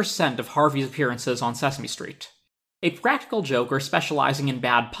 90% of Harvey's appearances on Sesame Street. A practical joker specializing in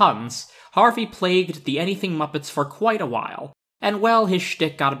bad puns, Harvey plagued the Anything Muppets for quite a while, and while his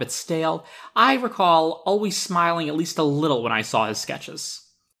shtick got a bit stale, I recall always smiling at least a little when I saw his sketches.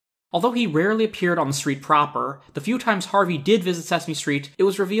 Although he rarely appeared on the street proper, the few times Harvey did visit Sesame Street, it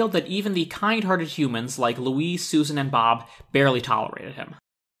was revealed that even the kind-hearted humans like Louise, Susan, and Bob barely tolerated him.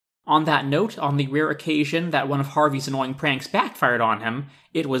 On that note, on the rare occasion that one of Harvey's annoying pranks backfired on him,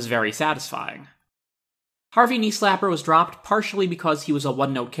 it was very satisfying. Harvey Kneeslapper was dropped partially because he was a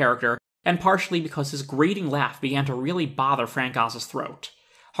one-note character, and partially because his grating laugh began to really bother Frank Oz's throat.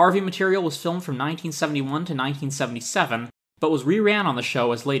 Harvey material was filmed from 1971 to 1977, but was reran on the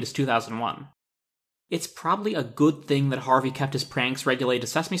show as late as 2001. It's probably a good thing that Harvey kept his pranks regulated to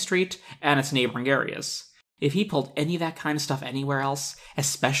Sesame Street and its neighboring areas. If he pulled any of that kind of stuff anywhere else,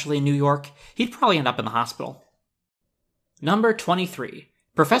 especially in New York, he'd probably end up in the hospital. Number 23.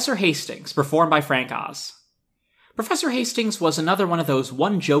 Professor Hastings, performed by Frank Oz. Professor Hastings was another one of those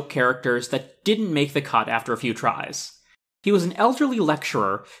one-joke characters that didn't make the cut after a few tries. He was an elderly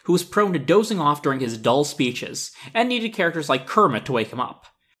lecturer who was prone to dozing off during his dull speeches, and needed characters like Kermit to wake him up.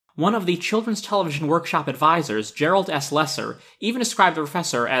 One of the Children's Television Workshop advisors, Gerald S. Lesser, even described the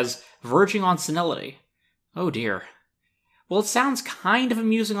professor as verging on senility. Oh dear. While it sounds kind of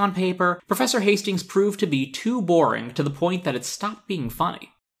amusing on paper, Professor Hastings proved to be too boring to the point that it stopped being funny.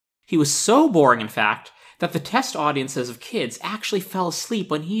 He was so boring, in fact, that the test audiences of kids actually fell asleep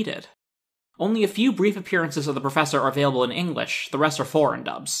when he did. Only a few brief appearances of the professor are available in English, the rest are foreign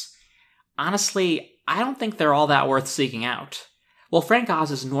dubs. Honestly, I don't think they're all that worth seeking out. While Frank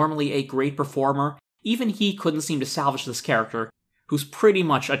Oz is normally a great performer, even he couldn't seem to salvage this character, who's pretty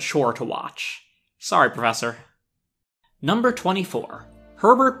much a chore to watch. Sorry, Professor. Number 24.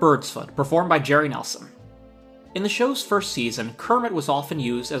 Herbert Birdsfoot, performed by Jerry Nelson. In the show's first season, Kermit was often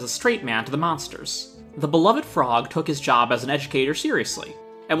used as a straight man to the monsters. The beloved frog took his job as an educator seriously,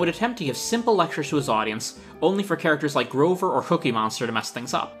 and would attempt to give simple lectures to his audience, only for characters like Grover or Cookie Monster to mess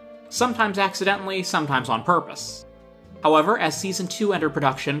things up. Sometimes accidentally, sometimes on purpose. However, as Season 2 entered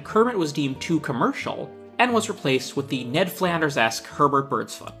production, Kermit was deemed too commercial, and was replaced with the Ned Flanders-esque Herbert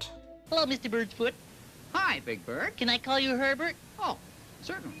Birdsfoot. Hello, Mr. Birdsfoot. Hi, Big Bird. Can I call you Herbert? Oh,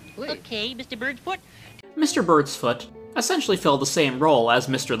 certainly, please. Okay, Mr. Birdsfoot. Mr. Birdsfoot essentially filled the same role as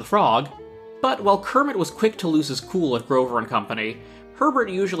Mr. the Frog, but while Kermit was quick to lose his cool at Grover and company, Herbert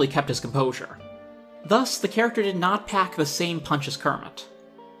usually kept his composure. Thus, the character did not pack the same punch as Kermit.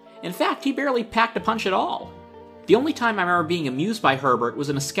 In fact, he barely packed a punch at all. The only time I remember being amused by Herbert was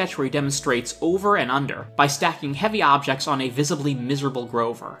in a sketch where he demonstrates over and under by stacking heavy objects on a visibly miserable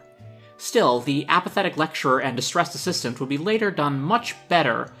Grover. Still, the apathetic lecturer and distressed assistant would be later done much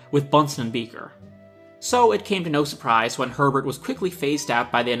better with Bunsen and Beaker. So it came to no surprise when Herbert was quickly phased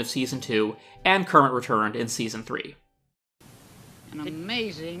out by the end of Season 2, and Kermit returned in Season 3. An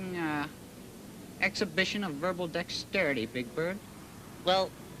amazing exhibition of verbal dexterity, Big Bird.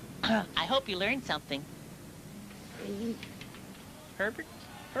 Well, I hope you learned something. Herbert?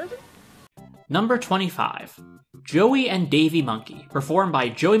 Number 25. Joey and Davey Monkey, performed by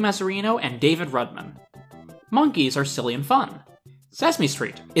Joey Mazzarino and David Rudman. Monkeys are silly and fun. Sesame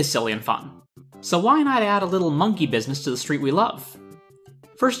Street is silly and fun. So why not add a little monkey business to the street we love?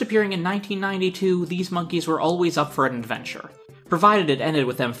 First appearing in 1992, these monkeys were always up for an adventure, provided it ended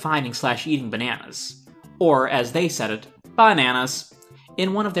with them finding/eating bananas. Or, as they said it, bananas.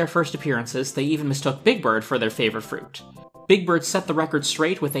 In one of their first appearances, they even mistook Big Bird for their favorite fruit. Big Bird set the record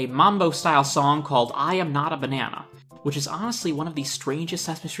straight with a mambo-style song called I Am Not a Banana, which is honestly one of the strangest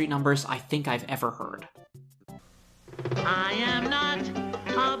Sesame Street numbers I think I've ever heard. I am not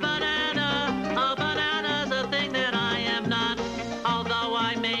a banana. A banana's a thing that I am not. Although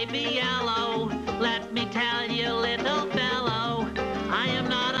I may be yellow, let me tell you, little fellow, I am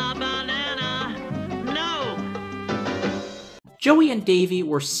not a banana. No! Joey and Davey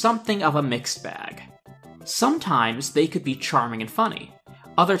were something of a mixed bag. Sometimes they could be charming and funny.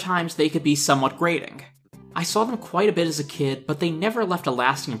 Other times they could be somewhat grating. I saw them quite a bit as a kid, but they never left a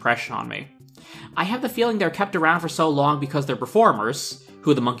lasting impression on me. I have the feeling they're kept around for so long because their performers,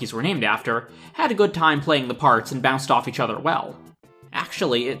 who the monkeys were named after, had a good time playing the parts and bounced off each other well.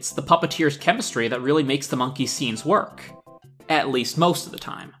 Actually, it's the puppeteer's chemistry that really makes the monkeys' scenes work. At least most of the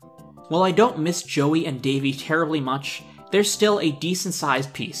time. While I don't miss Joey and Davey terribly much, they're still a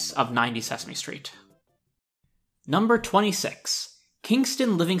decent-sized piece of 90s Sesame Street. Number 26.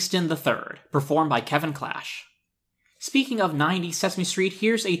 Kingston Livingston III, performed by Kevin Clash. Speaking of 90s Sesame Street,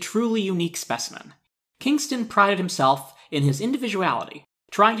 here's a truly unique specimen. Kingston prided himself in his individuality,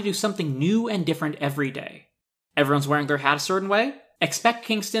 trying to do something new and different every day. Everyone's wearing their hat a certain way? Expect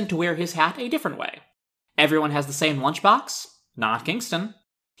Kingston to wear his hat a different way. Everyone has the same lunchbox? Not Kingston.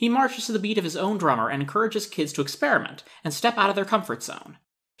 He marches to the beat of his own drummer and encourages kids to experiment and step out of their comfort zone.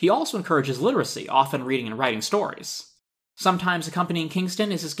 He also encourages literacy, often reading and writing stories. Sometimes accompanying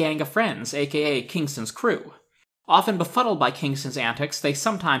Kingston is his gang of friends, aka Kingston's crew. Often befuddled by Kingston's antics, they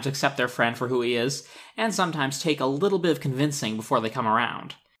sometimes accept their friend for who he is, and sometimes take a little bit of convincing before they come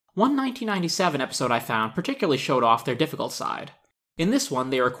around. One 1997 episode I found particularly showed off their difficult side. In this one,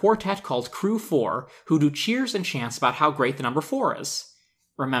 they are a quartet called Crew 4, who do cheers and chants about how great the number 4 is.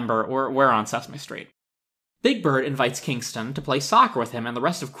 Remember, we're on Sesame Street. Big Bird invites Kingston to play soccer with him, and the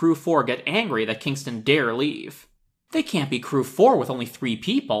rest of Crew 4 get angry that Kingston dare leave. They can't be Crew 4 with only 3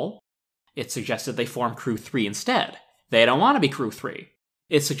 people. It's suggested they form Crew 3 instead. They don't want to be Crew 3.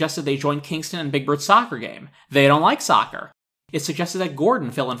 It's suggested they join Kingston and Big Bird's soccer game. They don't like soccer. It's suggested that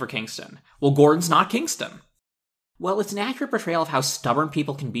Gordon fill in for Kingston. Well, Gordon's not Kingston. Well, it's an accurate portrayal of how stubborn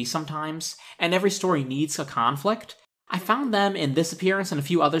people can be sometimes, and every story needs a conflict. I found them in this appearance and a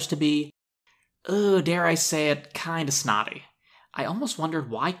few others to be, dare I say it, kinda snotty. I almost wondered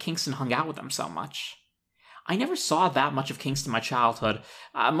why Kingston hung out with them so much. I never saw that much of Kingston in my childhood,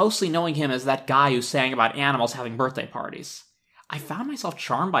 mostly knowing him as that guy who sang about animals having birthday parties. I found myself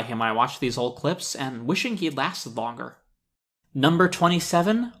charmed by him when I watched these old clips, and wishing he had lasted longer. Number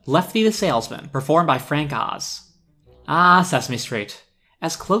 27, Lefty the Salesman, performed by Frank Oz. Ah, Sesame Street.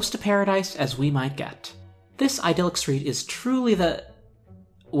 As close to paradise as we might get. This idyllic street is truly the...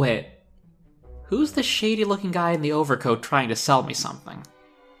 Wait. Who's the shady-looking guy in the overcoat trying to sell me something?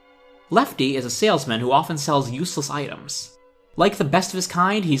 Lefty is a salesman who often sells useless items. Like the best of his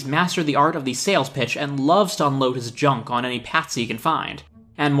kind, he's mastered the art of the sales pitch and loves to unload his junk on any patsy he can find.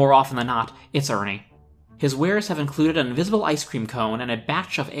 And more often than not, it's Ernie. His wares have included an invisible ice cream cone and a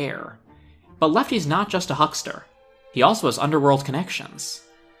batch of air. But Lefty's not just a huckster. He also has underworld connections.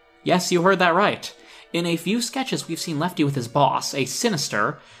 Yes, you heard that right. In a few sketches we've seen Lefty with his boss, a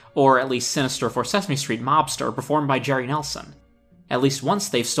sinister, or at least sinister for Sesame Street mobster, performed by Jerry Nelson. At least once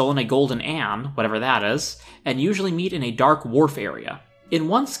they've stolen a golden Ann, whatever that is, and usually meet in a dark wharf area. In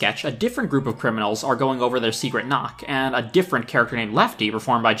one sketch, a different group of criminals are going over their secret knock, and a different character named Lefty,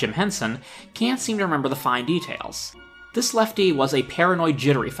 performed by Jim Henson, can't seem to remember the fine details. This Lefty was a paranoid,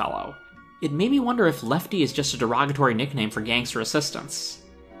 jittery fellow. It made me wonder if Lefty is just a derogatory nickname for gangster assistants.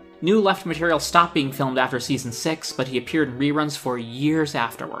 New Lefty material stopped being filmed after season 6, but he appeared in reruns for years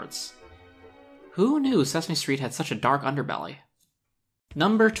afterwards. Who knew Sesame Street had such a dark underbelly?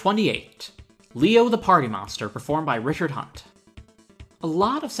 Number 28. Leo the Party Monster, performed by Richard Hunt. A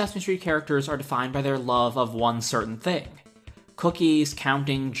lot of Sesame Street characters are defined by their love of one certain thing. Cookies,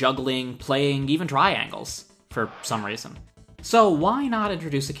 counting, juggling, playing, even triangles, for some reason. So why not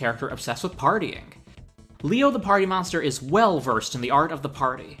introduce a character obsessed with partying? Leo the Party Monster is well versed in the art of the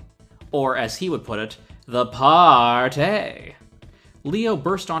party. Or, as he would put it, the party. Leo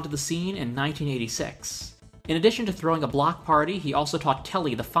burst onto the scene in 1986. In addition to throwing a block party, he also taught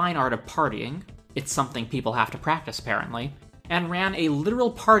Telly the fine art of partying, it's something people have to practice apparently, and ran a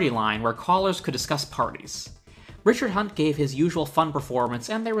literal party line where callers could discuss parties. Richard Hunt gave his usual fun performance,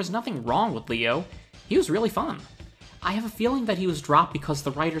 and there was nothing wrong with Leo. He was really fun. I have a feeling that he was dropped because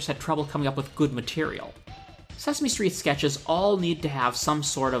the writers had trouble coming up with good material. Sesame Street sketches all need to have some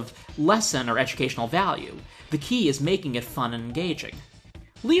sort of lesson or educational value. The key is making it fun and engaging.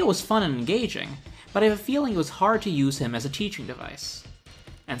 Leo was fun and engaging, but I have a feeling it was hard to use him as a teaching device.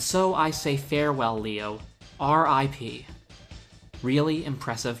 And so I say farewell, Leo. R.I.P. Really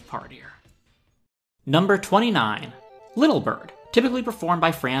impressive partier. Number 29. Little Bird, typically performed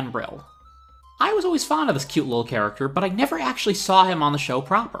by Fran Brill. I was always fond of this cute little character, but I never actually saw him on the show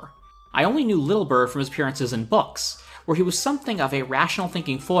proper. I only knew Little Bird from his appearances in books, where he was something of a rational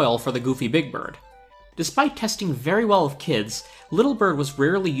thinking foil for the goofy Big Bird. Despite testing very well with kids, Little Bird was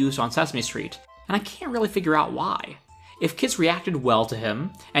rarely used on Sesame Street, and I can't really figure out why. If kids reacted well to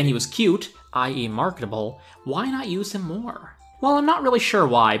him, and he was cute, i.e. marketable, why not use him more? Well, I'm not really sure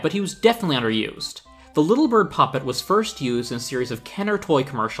why, but he was definitely underused. The Little Bird puppet was first used in a series of Kenner toy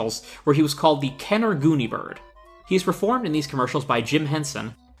commercials where he was called the Kenner Goonie Bird. He is performed in these commercials by Jim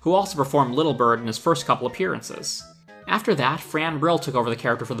Henson, who also performed Little Bird in his first couple appearances. After that, Fran Brill took over the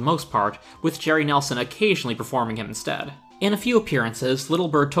character for the most part, with Jerry Nelson occasionally performing him instead. In a few appearances, Little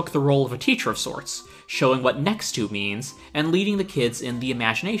Bird took the role of a teacher of sorts, showing what next to means, and leading the kids in the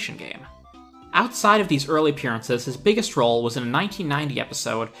imagination game. Outside of these early appearances, his biggest role was in a 1990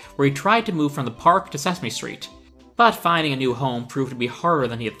 episode where he tried to move from the park to Sesame Street, but finding a new home proved to be harder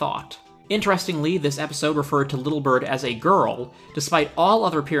than he had thought. Interestingly, this episode referred to Little Bird as a girl, despite all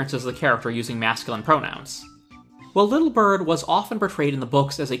other appearances of the character using masculine pronouns. While Little Bird was often portrayed in the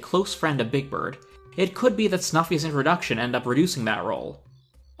books as a close friend of Big Bird, it could be that Snuffy's introduction ended up reducing that role.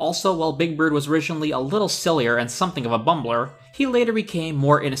 Also, while Big Bird was originally a little sillier and something of a bumbler, he later became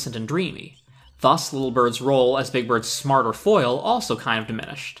more innocent and dreamy. Thus, Little Bird's role as Big Bird's smarter foil also kind of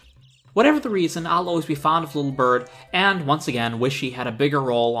diminished. Whatever the reason, I'll always be fond of Little Bird, and once again wish he had a bigger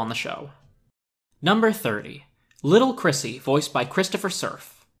role on the show. Number 30. Little Chrissy, voiced by Christopher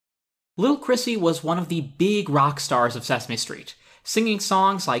Surf. Little Chrissy was one of the big rock stars of Sesame Street, singing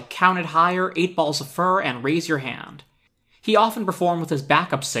songs like Count It Higher, 8 Balls of Fur, and Raise Your Hand. He often performed with his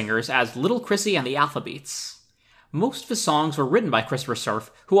backup singers as Little Chrissy and the Alphabeats. Most of his songs were written by Christopher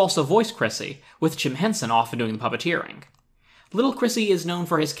Surf, who also voiced Chrissy, with Jim Henson often doing the puppeteering. Little Chrissy is known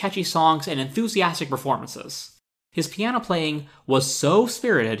for his catchy songs and enthusiastic performances. His piano playing was so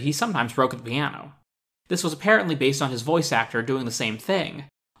spirited he sometimes broke the piano. This was apparently based on his voice actor doing the same thing,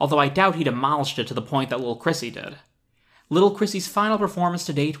 although I doubt he demolished it to the point that Little Chrissy did. Little Chrissy's final performance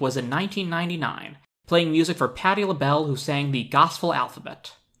to date was in 1999, playing music for Patti LaBelle, who sang the Gospel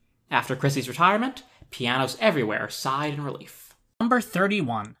Alphabet. After Chrissy's retirement, pianos everywhere sighed in relief. Number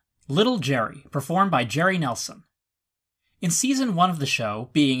 31. Little Jerry, performed by Jerry Nelson. In season 1 of the show,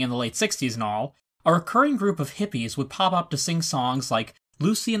 being in the late 60s and all, a recurring group of hippies would pop up to sing songs like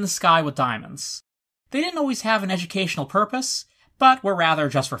Lucy in the Sky with Diamonds. They didn't always have an educational purpose, but were rather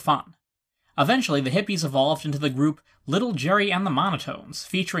just for fun. Eventually, the hippies evolved into the group Little Jerry and the Monotones,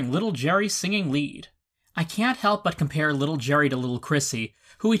 featuring Little Jerry singing lead. I can't help but compare Little Jerry to Little Chrissy,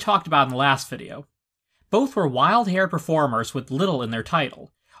 who we talked about in the last video. Both were wild-haired performers with little in their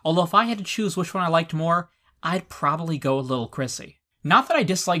title, although if I had to choose which one I liked more, I'd probably go with Little Chrissy. Not that I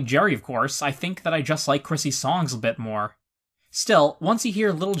dislike Jerry, of course, I think that I just like Chrissy's songs a bit more. Still, once you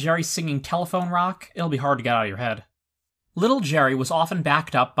hear Little Jerry singing Telephone Rock, it'll be hard to get out of your head. Little Jerry was often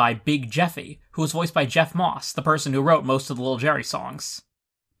backed up by Big Jeffy, who was voiced by Jeff Moss, the person who wrote most of the Little Jerry songs.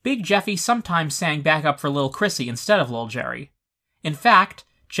 Big Jeffy sometimes sang backup for Little Chrissy instead of Little Jerry. In fact,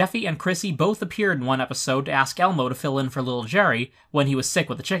 Jeffy and Chrissy both appeared in one episode to ask Elmo to fill in for Little Jerry when he was sick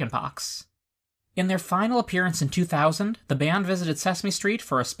with the chickenpox. In their final appearance in 2000, the band visited Sesame Street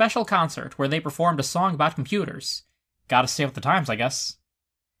for a special concert where they performed a song about computers. Gotta stay with the times, I guess.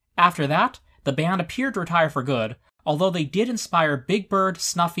 After that, the band appeared to retire for good, although they did inspire Big Bird,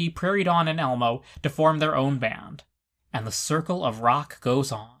 Snuffy, Prairie Dawn, and Elmo to form their own band. And the circle of rock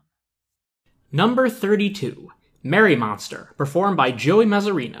goes on. Number 32. Merry Monster, performed by Joey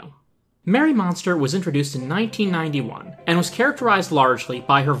Mazzarino. Merry Monster was introduced in 1991, and was characterized largely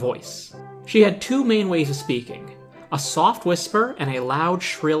by her voice. She had 2 main ways of speaking, a soft whisper and a loud,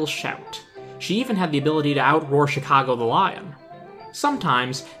 shrill shout. She even had the ability to outroar Chicago the Lion.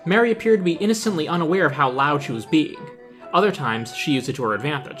 Sometimes, Mary appeared to be innocently unaware of how loud she was being. Other times, she used it to her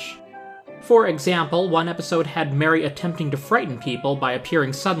advantage. For example, one episode had Mary attempting to frighten people by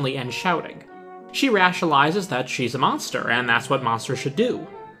appearing suddenly and shouting. She rationalizes that she's a monster, and that's what monsters should do.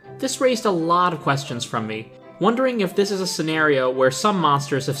 This raised a lot of questions from me, wondering if this is a scenario where some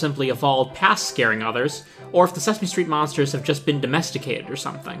monsters have simply evolved past scaring others, or if the Sesame Street monsters have just been domesticated or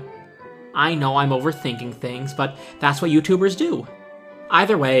something. I know I'm overthinking things, but that's what YouTubers do.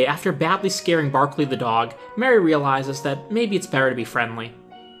 Either way, after badly scaring Barkley the dog, Mary realizes that maybe it's better to be friendly.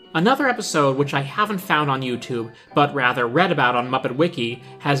 Another episode, which I haven't found on YouTube, but rather read about on Muppet Wiki,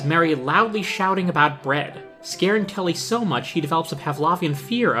 has Mary loudly shouting about bread, scaring Telly so much he develops a Pavlovian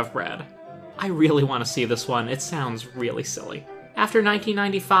fear of bread. I really want to see this one, it sounds really silly. After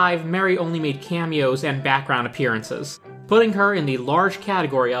 1995, Mary only made cameos and background appearances, putting her in the large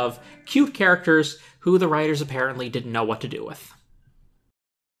category of cute characters who the writers apparently didn't know what to do with.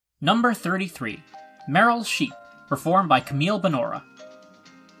 Number 33. Meryl Sheep, performed by Camille Benora.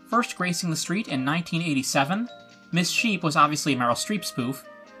 First gracing the street in 1987, Miss Sheep was obviously a Meryl Streep spoof,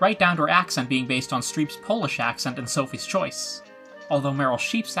 right down to her accent being based on Streep's Polish accent in Sophie's Choice, although Meryl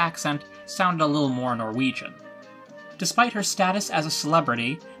Sheep's accent sounded a little more Norwegian. Despite her status as a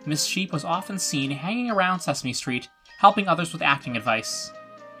celebrity, Miss Sheep was often seen hanging around Sesame Street, helping others with acting advice.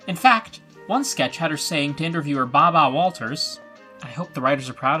 In fact, one sketch had her saying to interviewer Baba Walters, I hope the writers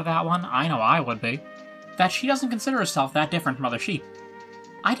are proud of that one, I know I would be, that she doesn't consider herself that different from other sheep.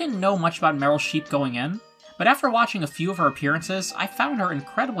 I didn't know much about Meryl Sheep going in, but after watching a few of her appearances, I found her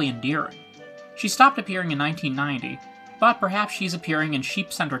incredibly endearing. She stopped appearing in 1990, but perhaps she's appearing in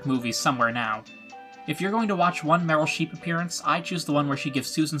sheep-centric movies somewhere now. If you're going to watch one Meryl Sheep appearance, I'd choose the one where she gives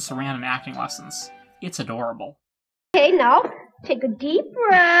Susan Sarandon acting lessons. It's adorable. Okay, now, take a deep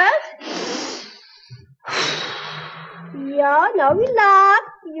breath. Yeah, now relax.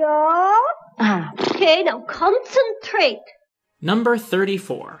 Yeah. Okay, now concentrate. Number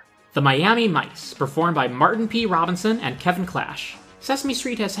 34. The Miami Mice, performed by Martin P. Robinson and Kevin Clash. Sesame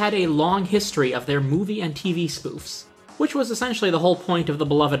Street has had a long history of their movie and TV spoofs, which was essentially the whole point of the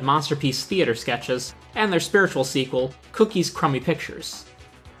beloved Masterpiece Theater sketches, and their spiritual sequel, Cookie's Crummy Pictures.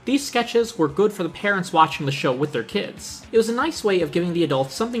 These sketches were good for the parents watching the show with their kids. It was a nice way of giving the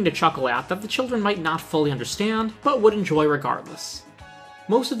adults something to chuckle at that the children might not fully understand, but would enjoy regardless.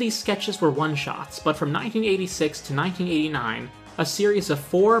 Most of these sketches were one-shots, but from 1986 to 1989, A series of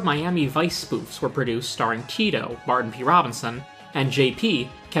 4 Miami Vice spoofs were produced starring Tito, Barton P. Robinson, and JP,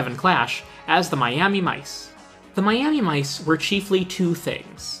 Kevin Clash, as the Miami Mice. The Miami Mice were chiefly 2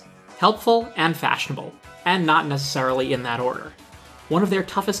 things: helpful and fashionable, and not necessarily in that order. One of their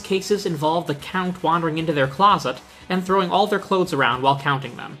toughest cases involved the Count wandering into their closet and throwing all their clothes around while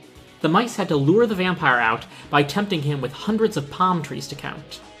counting them. The mice had to lure the vampire out by tempting him with hundreds of palm trees to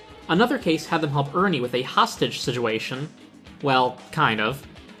count. Another case had them help Ernie with a hostage situation. Well, kind of.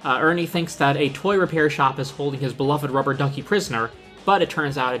 Ernie thinks that a toy repair shop is holding his beloved rubber ducky prisoner, but it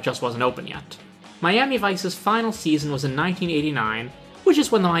turns out it just wasn't open yet. Miami Vice's final season was in 1989, which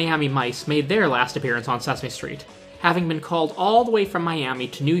is when the Miami Mice made their last appearance on Sesame Street, having been called all the way from Miami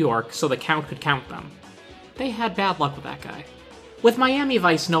to New York so the Count could count them. They had bad luck with that guy. With Miami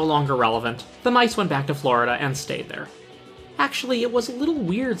Vice no longer relevant, the mice went back to Florida and stayed there. Actually, it was a little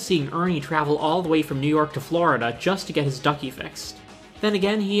weird seeing Ernie travel all the way from New York to Florida just to get his ducky fixed. Then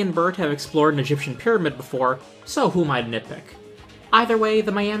again, he and Bert have explored an Egyptian pyramid before, so who am I to nitpick? Either way,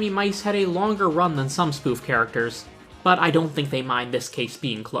 the Miami Mice had a longer run than some spoof characters, but I don't think they mind this case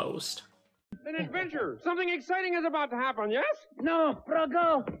being closed. An adventure! Something exciting is about to happen, yes? No,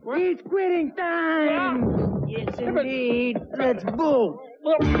 Froggo, it's quitting time! Yes, indeed. Let's boom!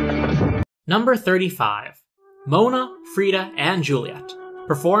 Number 35. Mona, Frida, and Juliette.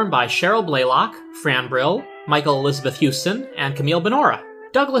 Performed by Cheryl Blaylock, Fran Brill, Michael Elizabeth Houston, and Camille Benora.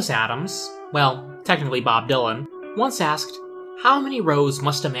 Douglas Adams, well, technically Bob Dylan, once asked, "How many rows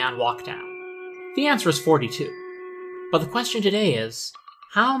must a man walk down?" The answer is 42. But the question today is,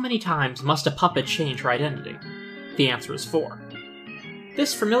 how many times must a puppet change her identity? The answer is 4.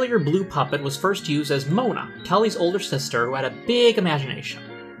 This familiar blue puppet was first used as Mona, Tully's older sister who had a big imagination.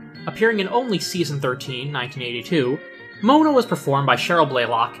 Appearing in only season 13, 1982, Mona was performed by Cheryl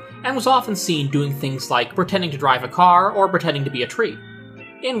Blaylock and was often seen doing things like pretending to drive a car or pretending to be a tree.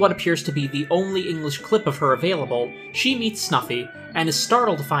 In what appears to be the only English clip of her available, she meets Snuffy and is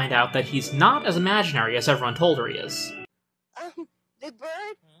startled to find out that he's not as imaginary as everyone told her he is. Big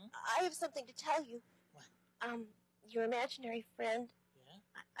Bird, I have something to tell you. What? Your imaginary friend,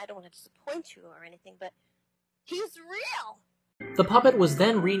 I don't want to disappoint you or anything, but he's real! The puppet was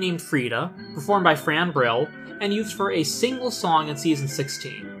then renamed Frida, performed by Fran Brill, and used for a single song in season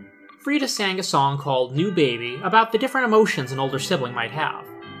 16. Frida sang a song called New Baby about the different emotions an older sibling might have.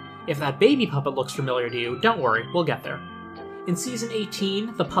 If that baby puppet looks familiar to you, don't worry, we'll get there. In season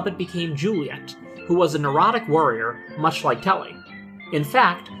 18, the puppet became Juliette, who was a neurotic warrior, much like Telly. In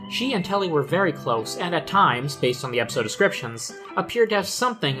fact, she and Telly were very close, and at times, based on the episode descriptions, appeared to have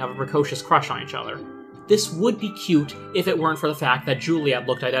something of a precocious crush on each other. This would be cute if it weren't for the fact that Juliette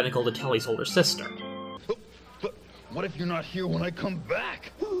looked identical to Telly's older sister. But what if you're not here when I come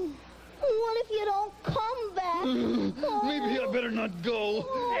back? What if you don't come back? Maybe I better not go.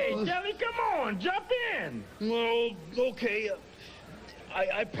 Hey, Telly, come on, jump in. Well, okay.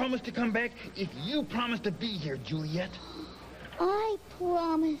 I promise to come back if you promise to be here, Juliette. I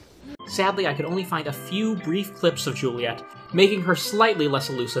promise. Sadly, I could only find a few brief clips of Juliette, making her slightly less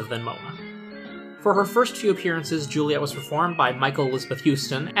elusive than Mona. For her first few appearances, Juliette was performed by Michael Elizabeth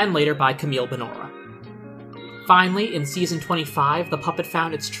Houston, and later by Camille Benora. Finally, in season 25, the puppet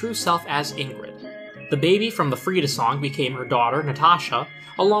found its true self as Ingrid. The baby from the Frida song became her daughter, Natasha,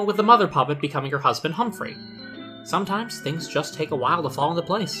 along with the mother puppet becoming her husband, Humphrey. Sometimes things just take a while to fall into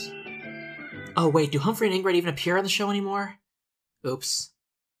place. Oh wait, do Humphrey and Ingrid even appear on the show anymore? Oops.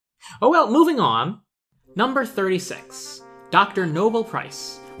 Oh well, moving on. Number 36. Dr. Nobel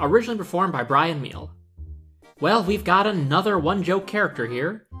Price, originally performed by Brian Meal. Well, we've got another one-joke character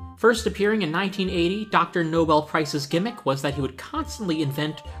here. First appearing in 1980, Dr. Nobel Price's gimmick was that he would constantly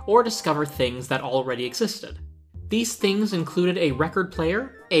invent or discover things that already existed. These things included a record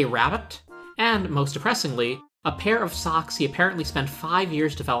player, a rabbit, and, most depressingly, a pair of socks he apparently spent 5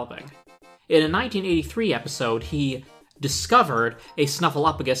 years developing. In a 1983 episode, he discovered a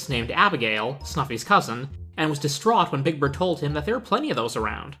Snuffleupagus named Abigail, Snuffy's cousin, and was distraught when Big Bird told him that there were plenty of those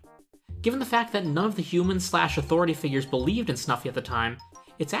around. Given the fact that none of the human/authority figures believed in Snuffy at the time,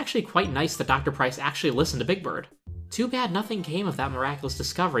 it's actually quite nice that Dr. Price actually listened to Big Bird. Too bad nothing came of that miraculous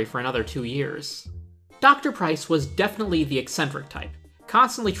discovery for another 2 years. Dr. Price was definitely the eccentric type,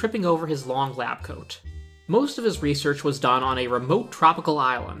 constantly tripping over his long lab coat. Most of his research was done on a remote tropical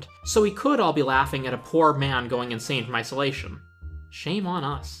island, so we could all be laughing at a poor man going insane from isolation. Shame on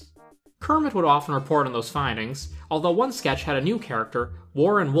us. Kermit would often report on those findings, although one sketch had a new character,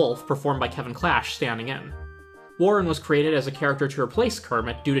 Warren Wolf, performed by Kevin Clash, standing in. Warren was created as a character to replace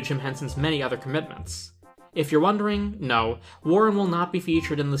Kermit due to Jim Henson's many other commitments. If you're wondering, no, Warren will not be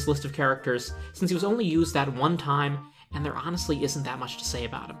featured in this list of characters since he was only used that one time and there honestly isn't that much to say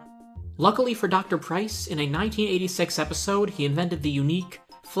about him. Luckily for Dr. Price, in a 1986 episode, he invented the unique,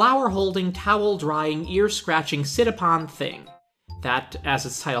 flower-holding, towel-drying, ear-scratching sit-upon thing that, as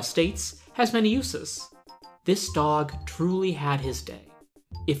its title states, has many uses. This dog truly had his day.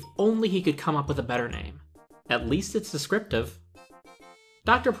 If only he could come up with a better name. At least it's descriptive.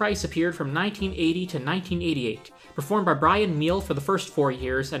 Dr. Price appeared from 1980 to 1988, performed by Brian Meal for the first 4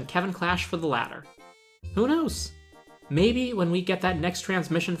 years and Kevin Clash for the latter. Who knows? Maybe when we get that next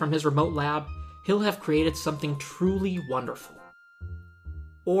transmission from his remote lab, he'll have created something truly wonderful.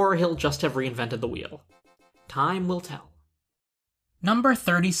 Or he'll just have reinvented the wheel. Time will tell. Number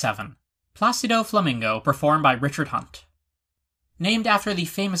 37. Pladico Flamingo, performed by Richard Hunt. Named after the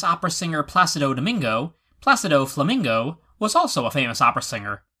famous opera singer Placido Domingo, Pladico Flamingo was also a famous opera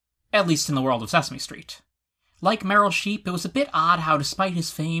singer, at least in the world of Sesame Street. Like Meryl Sheep, it was a bit odd how, despite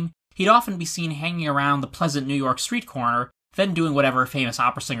his fame, he'd often be seen hanging around the pleasant New York street corner, then doing whatever famous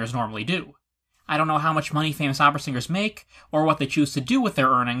opera singers normally do. I don't know how much money famous opera singers make, or what they choose to do with their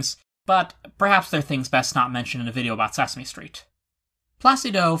earnings, but perhaps they're things best not mentioned in a video about Sesame Street.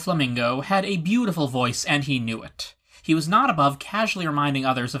 Pladico Flamingo had a beautiful voice, and he knew it. He was not above casually reminding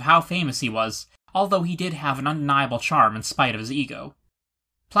others of how famous he was, although he did have an undeniable charm in spite of his ego.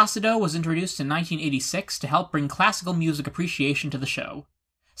 Pladico was introduced in 1986 to help bring classical music appreciation to the show.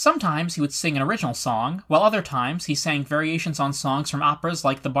 Sometimes he would sing an original song, while other times he sang variations on songs from operas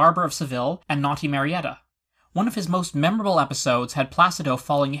like The Barber of Seville and Naughty Marietta. One of his most memorable episodes had Pladico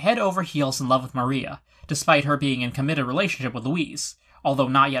falling head over heels in love with Maria, despite her being in a committed relationship with Louise, although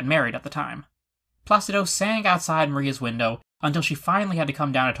not yet married at the time. Pladico sang outside Maria's window until she finally had to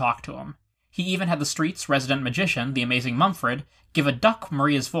come down to talk to him. He even had the street's resident magician, the amazing Mumford, give a duck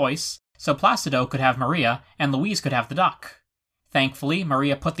Maria's voice, so Pladico could have Maria and Louise could have the duck. Thankfully,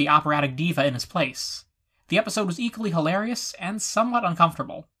 Maria put the operatic diva in his place. The episode was equally hilarious and somewhat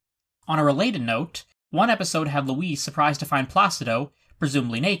uncomfortable. On a related note, one episode had Louise surprised to find Pladico,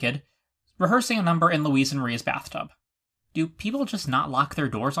 presumably naked, rehearsing a number in Louise and Maria's bathtub. Do people just not lock their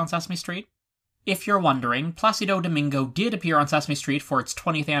doors on Sesame Street? If you're wondering, Placido Domingo did appear on Sesame Street for its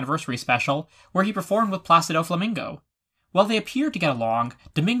 20th anniversary special, where he performed with Pladico Flamingo. While they appeared to get along,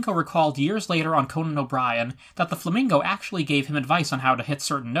 Domingo recalled years later on Conan O'Brien that the Flamingo actually gave him advice on how to hit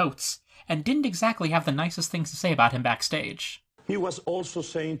certain notes, and didn't exactly have the nicest things to say about him backstage. He was also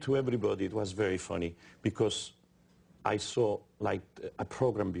saying to everybody, it was very funny, because I saw like a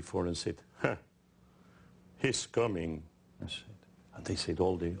program before and said, huh, he's coming. I said, and they said,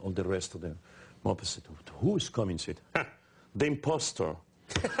 all the rest of the Muppets said, who is coming? Said, huh, the imposter.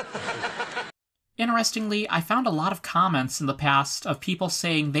 Interestingly, I found a lot of comments in the past of people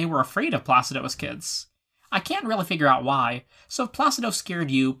saying they were afraid of Placido as kids. I can't really figure out why, so if Placido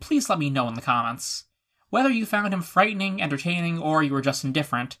scared you, please let me know in the comments. Whether you found him frightening, entertaining, or you were just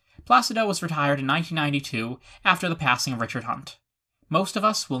indifferent, Placido was retired in 1992 after the passing of Richard Hunt. Most of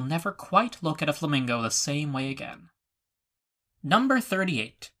us will never quite look at a flamingo the same way again. Number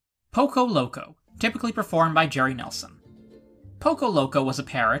 38. Poco Loco, typically performed by Jerry Nelson. Poco Loco was a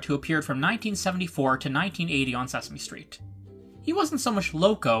parrot who appeared from 1974 to 1980 on Sesame Street. He wasn't so much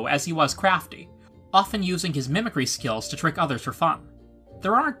loco as he was crafty, often using his mimicry skills to trick others for fun.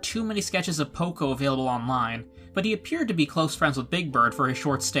 There aren't too many sketches of Poco available online, but he appeared to be close friends with Big Bird for his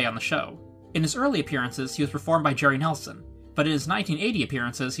short stay on the show. In his early appearances, he was performed by Jerry Nelson, but in his 1980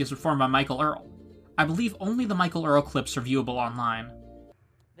 appearances, he was performed by Michael Earl. I believe only the Michael Earl clips are viewable online.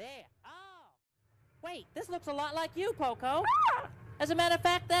 Wait, this looks a lot like you, Poco. As a matter of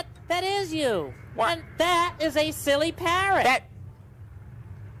fact, that is you. What? And that is a silly parrot.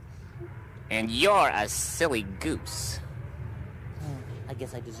 And you're a silly goose. I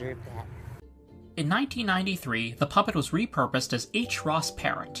guess I deserve that. In 1993, the puppet was repurposed as H. Ross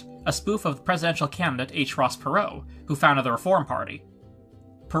Parrot, a spoof of the presidential candidate H. Ross Perot, who founded the Reform Party.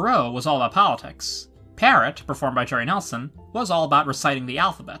 Perot was all about politics. Parrot, performed by Jerry Nelson, was all about reciting the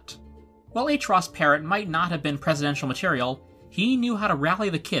alphabet. While H. Ross Parrot might not have been presidential material, he knew how to rally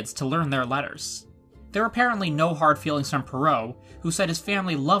the kids to learn their letters. There were apparently no hard feelings from Perot, who said his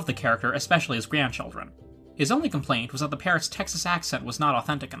family loved the character, especially his grandchildren. His only complaint was that the parrot's Texas accent was not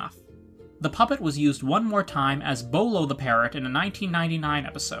authentic enough. The puppet was used one more time as Bolo the Parrot in a 1999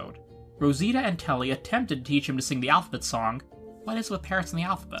 episode. Rosita and Telly attempted to teach him to sing the alphabet song, What is with parrots in the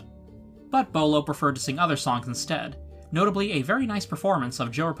alphabet? But Bolo preferred to sing other songs instead, notably a very nice performance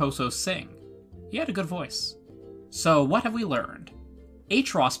of Joe Raposo's Sing. He had a good voice. So what have we learned?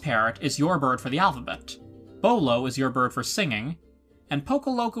 H. Ross Parrot is your bird for the alphabet, Bolo is your bird for singing, and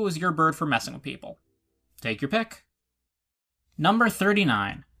Poco Loco is your bird for messing with people. Take your pick. Number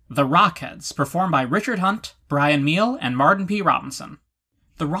 39. The Rockheads, performed by Richard Hunt, Brian Meal, and Martin P. Robinson.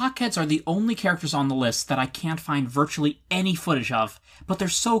 The Rockheads are the only characters on the list that I can't find virtually any footage of, but they're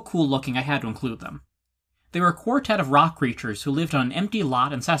so cool looking I had to include them. They were a quartet of rock creatures who lived on an empty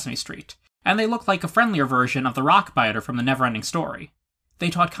lot in Sesame Street, and they looked like a friendlier version of the Rockbiter from the Neverending Story. They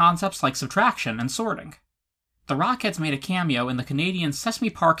taught concepts like subtraction and sorting. The Rockheads made a cameo in the Canadian Sesame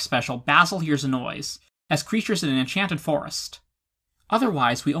Park special Basil Hears a Noise, as creatures in an enchanted forest.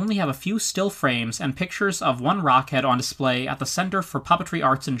 Otherwise, we only have a few still frames and pictures of one Rockhead on display at the Center for Puppetry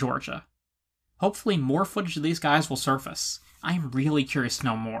Arts in Georgia. Hopefully more footage of these guys will surface. I'm really curious to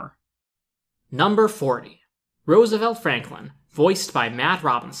know more. Number 40. Roosevelt Franklin, voiced by Matt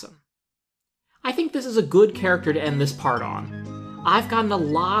Robinson. I think this is a good character to end this part on. I've gotten a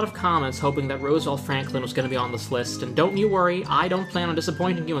lot of comments hoping that Roosevelt Franklin was going to be on this list, and don't you worry, I don't plan on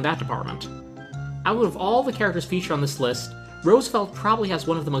disappointing you in that department. Out of all the characters featured on this list, Roosevelt probably has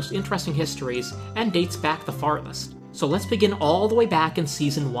one of the most interesting histories and dates back the farthest. So let's begin all the way back in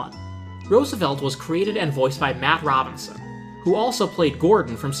Season 1. Roosevelt was created and voiced by Matt Robinson, who also played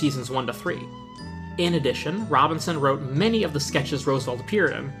Gordon from Seasons 1 to 3. In addition, Robinson wrote many of the sketches Roosevelt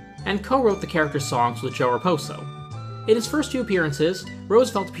appeared in, and co-wrote the character's songs with Joe Raposo. In his first 2 appearances,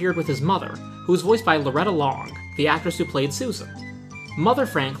 Roosevelt appeared with his mother, who was voiced by Loretta Long, the actress who played Susan. Mother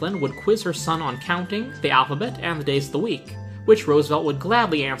Franklin would quiz her son on counting, the alphabet, and the days of the week, which Roosevelt would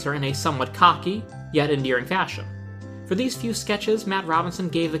gladly answer in a somewhat cocky, yet endearing fashion. For these few sketches, Matt Robinson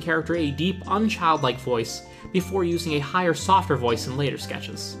gave the character a deep, unchildlike voice, before using a higher, softer voice in later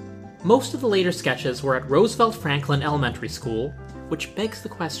sketches. Most of the later sketches were at Roosevelt Franklin Elementary School, which begs the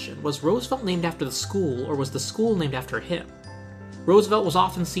question, was Roosevelt named after the school, or was the school named after him? Roosevelt was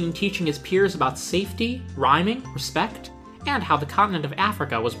often seen teaching his peers about safety, rhyming, respect, and how the continent of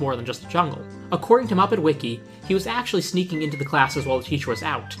Africa was more than just a jungle. According to Muppet Wiki, he was actually sneaking into the classes while the teacher was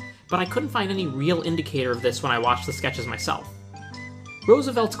out, but I couldn't find any real indicator of this when I watched the sketches myself.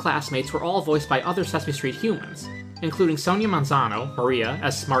 Roosevelt's classmates were all voiced by other Sesame Street humans, including Sonia Manzano, Maria,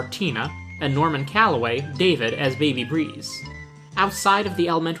 as Smart Tina, and Norman Calloway, David, as Baby Breeze. Outside of the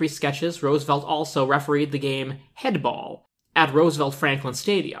elementary sketches, Roosevelt also refereed the game Headball at Roosevelt Franklin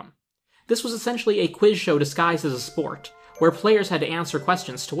Stadium. This was essentially a quiz show disguised as a sport, where players had to answer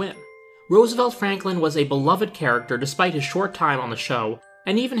questions to win. Roosevelt Franklin was a beloved character despite his short time on the show,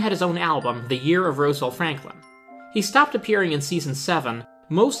 and even had his own album, The Year of Roosevelt Franklin. He stopped appearing in Season 7,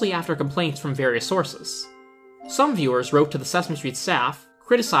 mostly after complaints from various sources. Some viewers wrote to the Sesame Street staff,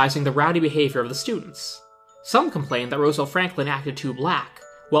 criticizing the rowdy behavior of the students. Some complained that Roosevelt Franklin acted too black,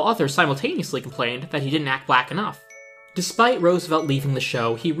 while others simultaneously complained that he didn't act black enough. Despite Roosevelt leaving the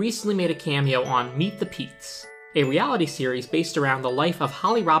show, he recently made a cameo on Meet the Peets, a reality series based around the life of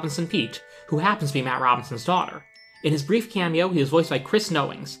Holly Robinson Peete, who happens to be Matt Robinson's daughter. In his brief cameo, he was voiced by Chris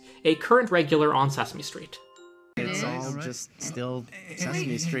Knowings, a current regular on Sesame Street. It's all just still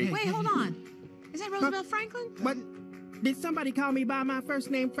Sesame Street. Wait, hold on. Is that Roosevelt Franklin? What? Did somebody call me by my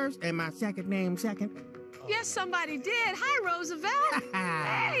first name first and my second name second? Yes, somebody did. Hi, Roosevelt.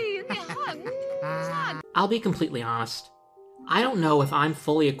 Hey, give me a hug. I'll be completely honest. I don't know if I'm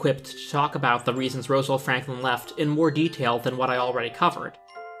fully equipped to talk about the reasons Roosevelt Franklin left in more detail than what I already covered.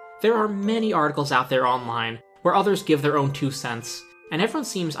 There are many articles out there online where others give their own 2 cents, and everyone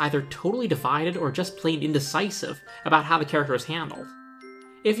seems either totally divided or just plain indecisive about how the character is handled.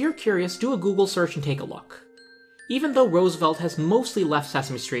 If you're curious, do a Google search and take a look. Even though Roosevelt has mostly left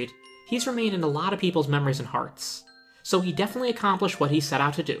Sesame Street, he's remained in a lot of people's memories and hearts, so he definitely accomplished what he set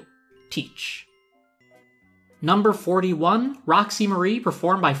out to do: teach. Number 41, Roxy Marie,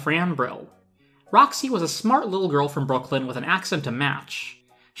 performed by Fran Brill. Roxy was a smart little girl from Brooklyn with an accent to match.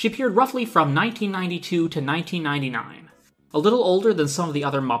 She appeared roughly from 1992 to 1999. A little older than some of the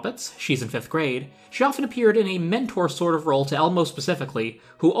other Muppets, she's in 5th grade, she often appeared in a mentor sort of role to Elmo specifically,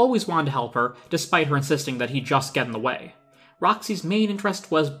 who always wanted to help her, despite her insisting that he just get in the way. Roxy's main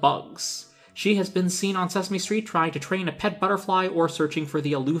interest was bugs. She has been seen on Sesame Street trying to train a pet butterfly or searching for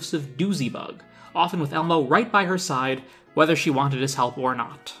the elusive doozy bug, often with Elmo right by her side, whether she wanted his help or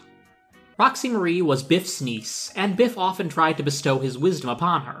not. Roxy Marie was Biff's niece, and Biff often tried to bestow his wisdom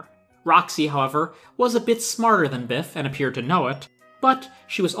upon her. Roxy, however, was a bit smarter than Biff and appeared to know it, but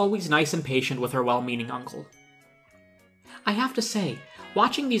she was always nice and patient with her well-meaning uncle. I have to say,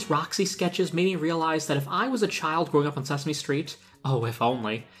 watching these Roxy sketches made me realize that if I was a child growing up on Sesame Street, oh, if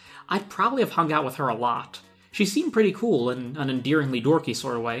only, I'd probably have hung out with her a lot. She seemed pretty cool in an endearingly dorky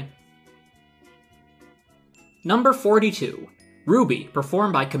sort of way. Number 42, Ruby,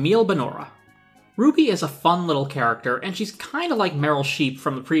 performed by Camille Benora. Ruby is a fun little character, and she's kind of like Meryl Sheep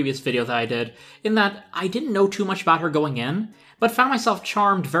from the previous video that I did, in that I didn't know too much about her going in, but found myself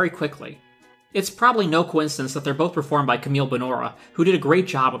charmed very quickly. It's probably no coincidence that they're both performed by Camille Benora, who did a great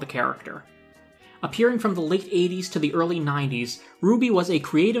job with the character. Appearing from the late 80s to the early 90s, Ruby was a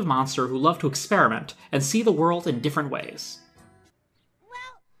creative monster who loved to experiment and see the world in different ways.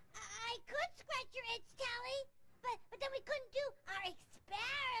 Well, I could scratch your itch, Callie, but then we couldn't do our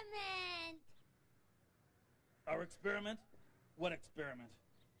experiment. Our experiment? What experiment?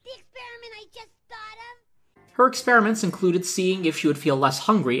 The experiment I just thought of. Her experiments included seeing if she would feel less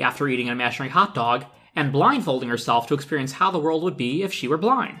hungry after eating an imaginary hot dog, and blindfolding herself to experience how the world would be if she were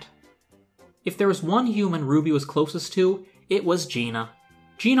blind. If there was one human Ruby was closest to, it was Gina.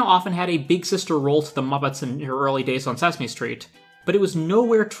 Gina often had a big sister role to the Muppets in her early days on Sesame Street, but it was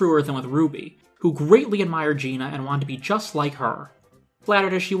nowhere truer than with Ruby, who greatly admired Gina and wanted to be just like her.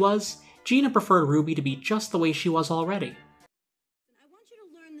 Flattered as she was, Gina preferred Ruby to be just the way she was already. I want you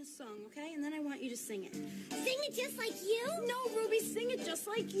to learn this song, okay? And then I want you to sing it. Sing it just like you? No, Ruby, sing it just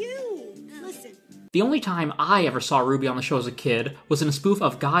like you. Listen. The only time I ever saw Ruby on the show as a kid was in a spoof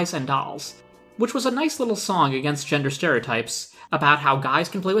of Guys and Dolls, which was a nice little song against gender stereotypes about how guys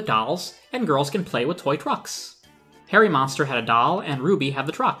can play with dolls and girls can play with toy trucks. Harry Monster had a doll and Ruby had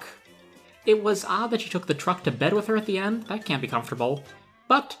the truck. It was odd that she took the truck to bed with her at the end, that can't be comfortable,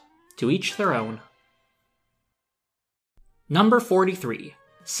 but to each their own. Number 43.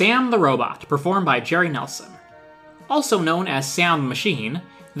 Sam the Robot, performed by Jerry Nelson. Also known as Sam the Machine,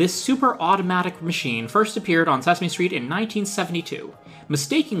 this super automatic machine first appeared on Sesame Street in 1972,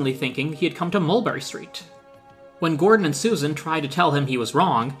 mistakenly thinking he had come to Mulberry Street. When Gordon and Susan tried to tell him he was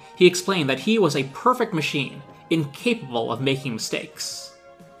wrong, he explained that he was a perfect machine, incapable of making mistakes.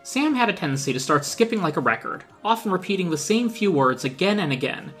 Sam had a tendency to start skipping like a record, often repeating the same few words again and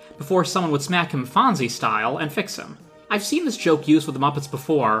again, before someone would smack him Fonzie style and fix him. I've seen this joke used with the Muppets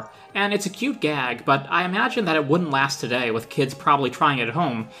before, and it's a cute gag, but I imagine that it wouldn't last today, with kids probably trying it at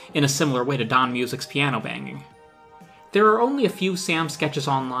home in a similar way to Don Music's piano banging. There are only a few Sam sketches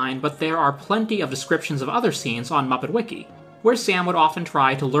online, but there are plenty of descriptions of other scenes on Muppet Wiki, where Sam would often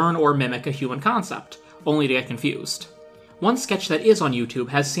try to learn or mimic a human concept, only to get confused. One sketch that is on YouTube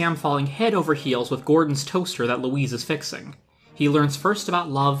has Sam falling head over heels with Gordon's toaster that Louise is fixing. He learns first about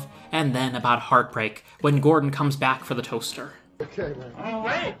love, and then about heartbreak, when Gordon comes back for the toaster. Okay, man. Oh,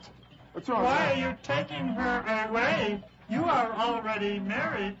 wait! What's wrong? Why are you taking her away? You are already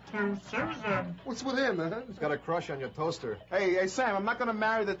married to Susan. What's with him, man? He's got a crush on your toaster. Hey, Sam, I'm not going to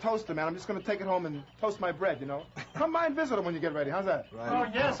marry the toaster, man. I'm just going to take it home and toast my bread, you know? Come by and visit her when you get ready. How's that? Right.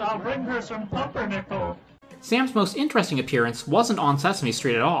 Oh, yes, I'll bring her some pumpernickel. Sam's most interesting appearance wasn't on Sesame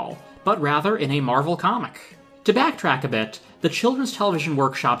Street at all, but rather in a Marvel comic. To backtrack a bit, the Children's Television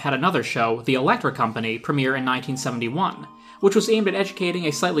Workshop had another show, The Electric Company, premiere in 1971, which was aimed at educating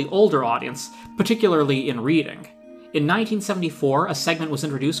a slightly older audience, particularly in reading. In 1974, a segment was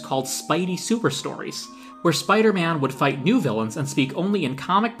introduced called Spidey Super Stories, where Spider-Man would fight new villains and speak only in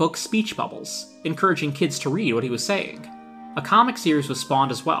comic book speech bubbles, encouraging kids to read what he was saying. A comic series was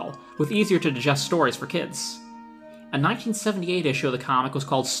spawned as well, with easier-to-digest stories for kids. A 1978 issue of the comic was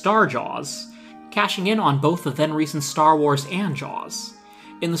called Star Jaws, cashing in on both the then-recent Star Wars and Jaws.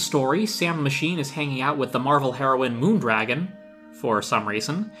 In the story, Sam the Machine is hanging out with the Marvel heroine Moondragon, for some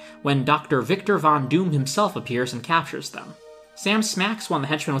reason, when Dr. Victor Von Doom himself appears and captures them. Sam smacks one of the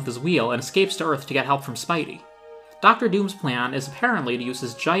henchmen with his wheel and escapes to Earth to get help from Spidey. Dr. Doom's plan is apparently to use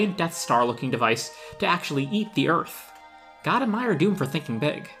his giant Death Star-looking device to actually eat the Earth. Gotta admire Doom for thinking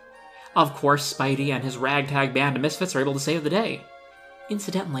big. Of course, Spidey and his ragtag band of misfits are able to save the day.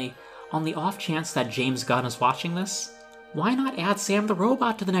 Incidentally, on the off chance that James Gunn is watching this, why not add Sam the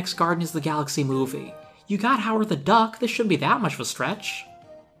Robot to the next Guardians of the Galaxy movie? You got Howard the Duck, this shouldn't be that much of a stretch.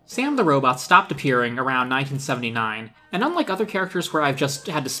 Sam the Robot stopped appearing around 1979, and unlike other characters where I've just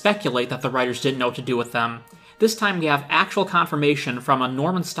had to speculate that the writers didn't know what to do with them, this time we have actual confirmation from a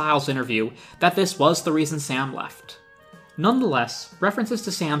Norman Stiles interview that this was the reason Sam left. Nonetheless, references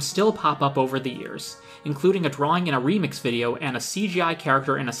to Sam still pop up over the years, including a drawing in a remix video and a CGI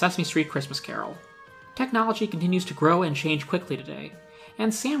character in a Sesame Street Christmas Carol. Technology continues to grow and change quickly today,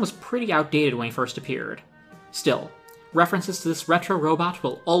 and Sam was pretty outdated when he first appeared. Still, references to this retro robot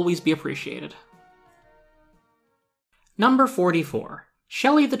will always be appreciated. Number 44.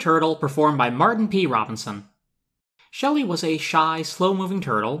 Shelley the Turtle, performed by Martin P. Robinson. Shelley was a shy, slow-moving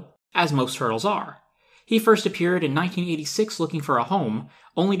turtle, as most turtles are. He first appeared in 1986 looking for a home,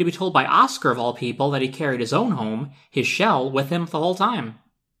 only to be told by Oscar of all people that he carried his own home, his shell, with him the whole time.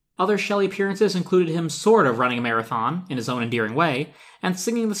 Other Shelley appearances included him sort of running a marathon, in his own endearing way, and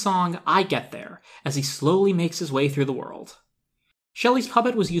singing the song I Get There, as he slowly makes his way through the world. Shelley's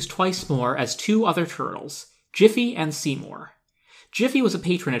puppet was used twice more as two other turtles, Jiffy and Seymour. Jiffy was a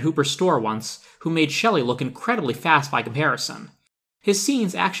patron at Hooper's store once, who made Shelley look incredibly fast by comparison. His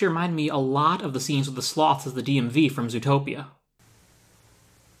scenes actually remind me a lot of the scenes with the sloths as the DMV from Zootopia.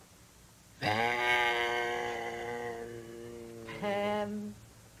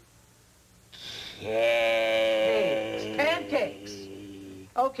 Pancakes.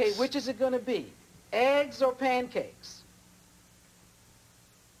 Okay, which is it going to be? Eggs or pancakes?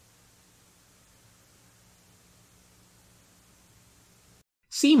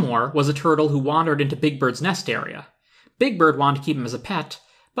 Seymour was a turtle who wandered into Big Bird's nest area. Big Bird wanted to keep him as a pet,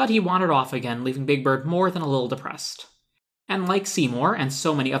 but he wandered off again, leaving Big Bird more than a little depressed. And like Seymour and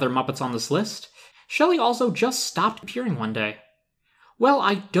so many other Muppets on this list, Shelley also just stopped appearing one day. Well,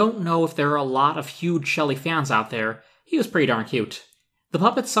 I don't know if there are a lot of huge Shelley fans out there. He was pretty darn cute. The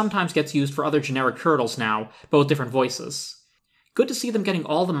puppet sometimes gets used for other generic turtles now, but with different voices. Good to see them getting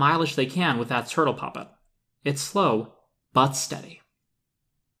all the mileage they can with that turtle puppet. It's slow, but steady.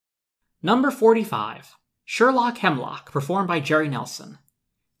 Number 45. Sherlock Hemlock, performed by Jerry Nelson.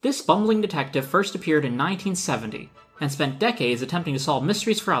 This bumbling detective first appeared in 1970, and spent decades attempting to solve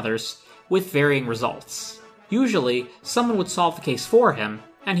mysteries for others, with varying results. Usually, someone would solve the case for him,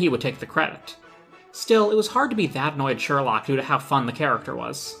 and he would take the credit. Still, it was hard to be that annoyed at Sherlock due to how fun the character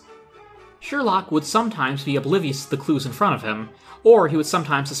was. Sherlock would sometimes be oblivious to the clues in front of him, or he would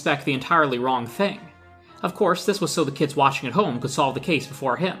sometimes suspect the entirely wrong thing. Of course, this was so the kids watching at home could solve the case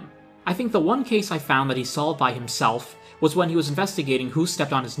before him. I think the one case I found that he solved by himself was when he was investigating who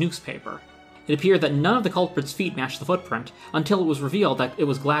stepped on his newspaper. It appeared that none of the culprit's feet matched the footprint, until it was revealed that it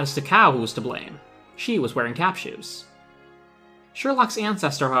was Gladys the cow who was to blame. She was wearing tap shoes. Sherlock's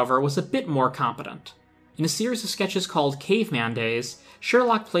ancestor, however, was a bit more competent. In a series of sketches called Caveman Days,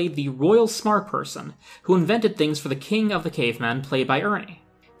 Sherlock played the royal smart person, who invented things for the king of the cavemen, played by Ernie.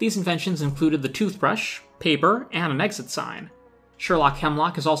 These inventions included the toothbrush, paper, and an exit sign. Sherlock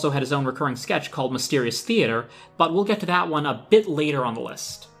Hemlock has also had his own recurring sketch called Mysterious Theater, but we'll get to that one a bit later on the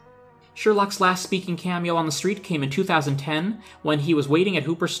list. Sherlock's last speaking cameo on the street came in 2010, when he was waiting at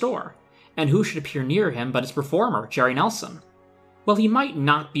Hooper's store. And who should appear near him but his performer, Jerry Nelson? While he might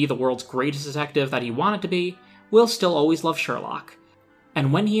not be the world's greatest detective that he wanted to be, we'll still always love Sherlock.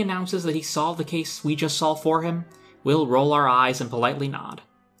 And when he announces that he solved the case we just solved for him, we'll roll our eyes and politely nod.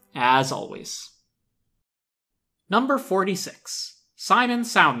 As always. Number 46. Simon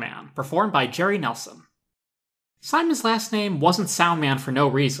Soundman, performed by Jerry Nelson. Simon's last name wasn't Soundman for no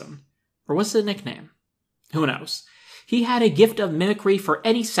reason. Or was it a nickname? Who knows? He had a gift of mimicry for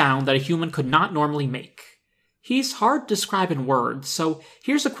any sound that a human could not normally make. He's hard to describe in words, so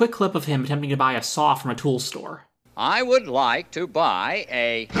here's a quick clip of him attempting to buy a saw from a tool store. I would like to buy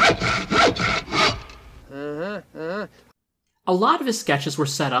a... A lot of his sketches were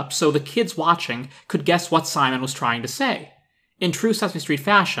set up so the kids watching could guess what Simon was trying to say. In true Sesame Street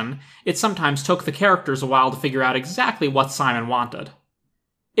fashion, it sometimes took the characters a while to figure out exactly what Simon wanted.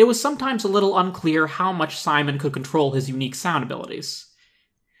 It was sometimes a little unclear how much Simon could control his unique sound abilities.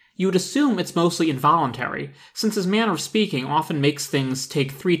 You would assume it's mostly involuntary, since his manner of speaking often makes things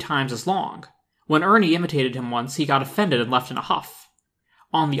take 3 times as long. When Ernie imitated him once, he got offended and left in a huff.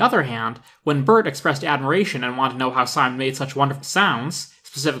 On the other hand, when Bert expressed admiration and wanted to know how Simon made such wonderful sounds,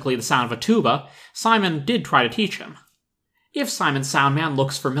 specifically the sound of a tuba, Simon did try to teach him. If Simon Soundman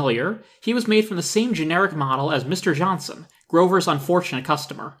looks familiar, he was made from the same generic model as Mr. Johnson, Grover's unfortunate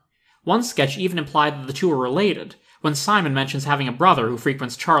customer. One sketch even implied that the two were related, when Simon mentions having a brother who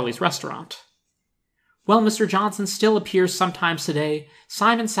frequents Charlie's restaurant. While Mr. Johnson still appears sometimes today,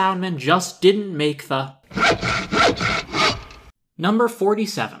 Simon Soundman just didn't make the... Number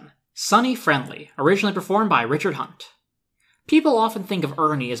 47. Sunny Friendly, originally performed by Richard Hunt. People often think of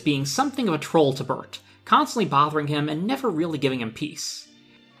Ernie as being something of a troll to Bert, constantly bothering him and never really giving him peace.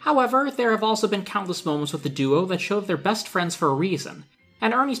 However, there have also been countless moments with the duo that show they're best friends for a reason,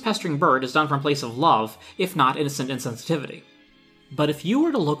 and Ernie's pestering Bert is done from a place of love, if not innocent insensitivity. But if you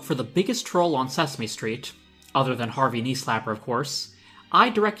were to look for the biggest troll on Sesame Street, other than Harvey Kneeslapper of course,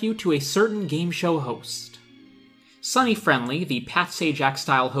 I'd direct you to a certain game show host. Sunny Friendly, the Pat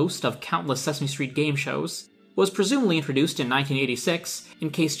Sajak-style host of countless Sesame Street game shows, was presumably introduced in 1986 in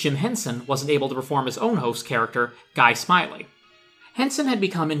case Jim Henson wasn't able to perform his own host character, Guy Smiley. Henson had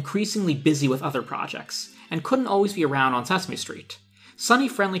become increasingly busy with other projects, and couldn't always be around on Sesame Street. Sunny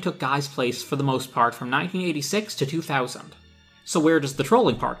Friendly took Guy's place for the most part from 1986 to 2000. So where does the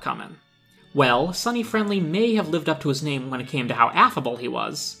trolling part come in? Well, Sunny Friendly may have lived up to his name when it came to how affable he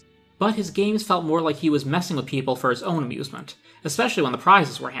was, but his games felt more like he was messing with people for his own amusement, especially when the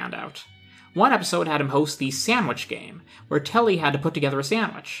prizes were handed out. One episode had him host the sandwich game, where Telly had to put together a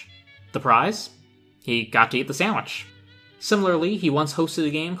sandwich. The prize? He got to eat the sandwich. Similarly, he once hosted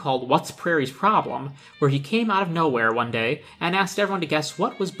a game called What's Prairie's Problem, where he came out of nowhere one day and asked everyone to guess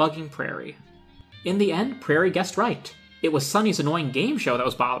what was bugging Prairie. In the end, Prairie guessed right. It was Sunny's annoying game show that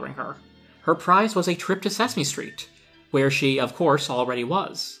was bothering her. Her prize was a trip to Sesame Street, where she, of course, already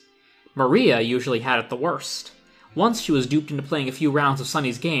was. Maria usually had it the worst. Once she was duped into playing a few rounds of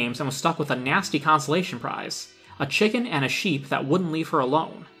Sunny's games and was stuck with a nasty consolation prize, a chicken and a sheep that wouldn't leave her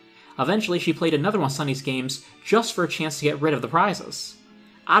alone. Eventually, she played another one of Sunny's games just for a chance to get rid of the prizes.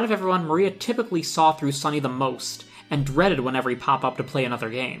 Out of everyone, Maria typically saw through Sunny the most, and dreaded whenever he popped up to play another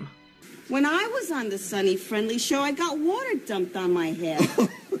game. When I was on the Sunny Friendly Show, I got water dumped on my head.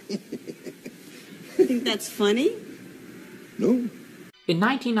 Think that's funny? No. In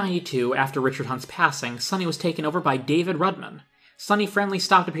 1992, after Richard Hunt's passing, Sunny was taken over by David Rudman. Sunny Friendly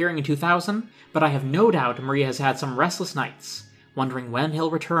stopped appearing in 2000, but I have no doubt Maria has had some restless nights, wondering when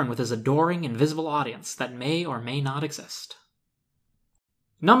he'll return with his adoring, invisible audience that may or may not exist.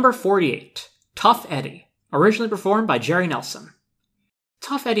 Number 48. Tough Eddie, originally performed by Jerry Nelson.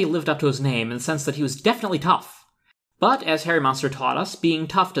 Tough Eddie lived up to his name in the sense that he was definitely tough. But, as Harry Munster taught us, being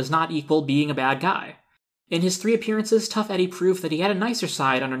tough does not equal being a bad guy. In his 3 appearances, Tough Eddie proved that he had a nicer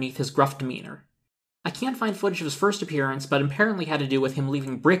side underneath his gruff demeanor. I can't find footage of his first appearance, but apparently had to do with him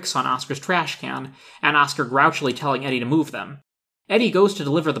leaving bricks on Oscar's trash can, and Oscar grouchily telling Eddie to move them. Eddie goes to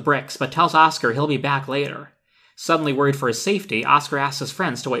deliver the bricks, but tells Oscar he'll be back later. Suddenly worried for his safety, Oscar asks his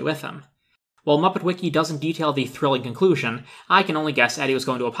friends to wait with him. While Muppet Wiki doesn't detail the thrilling conclusion, I can only guess Eddie was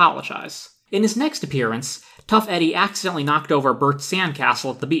going to apologize. In his next appearance, Tough Eddie accidentally knocked over Bert's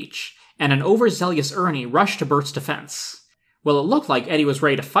sandcastle at the beach, and an overzealous Ernie rushed to Bert's defense. While it looked like Eddie was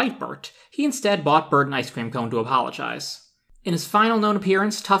ready to fight Bert, he instead bought Bert an ice cream cone to apologize. In his final known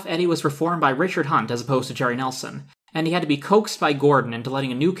appearance, Tough Eddie was performed by Richard Hunt as opposed to Jerry Nelson, and he had to be coaxed by Gordon into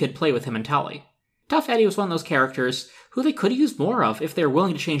letting a new kid play with him and Telly. Tough Eddie was one of those characters who they could have used more of if they were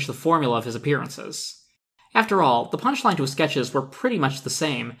willing to change the formula of his appearances. After all, the punchline to his sketches were pretty much the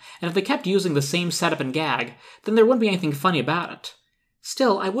same, and if they kept using the same setup and gag, then there wouldn't be anything funny about it.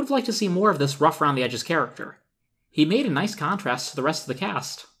 Still, I would have liked to see more of this rough-around-the-edges character. He made a nice contrast to the rest of the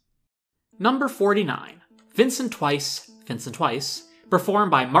cast. Number 49. Vincent Twice,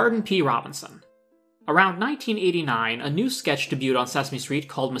 performed by Martin P. Robinson. Around 1989, a new sketch debuted on Sesame Street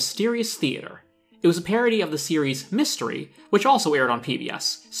called Mysterious Theater. It was a parody of the series Mystery, which also aired on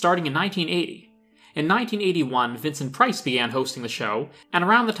PBS, starting in 1980. In 1981, Vincent Price began hosting the show, and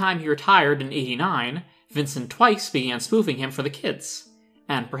around the time he retired in '89, Vincent Twice began spoofing him for the kids,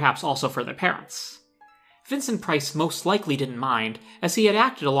 and perhaps also for their parents. Vincent Price most likely didn't mind, as he had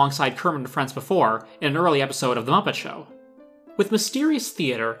acted alongside Kermit and Friends before in an early episode of The Muppet Show. With Mysterious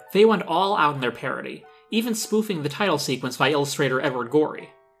Theater, they went all out in their parody, even spoofing the title sequence by illustrator Edward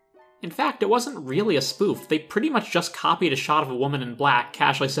Gorey. In fact, it wasn't really a spoof, they pretty much just copied a shot of a woman in black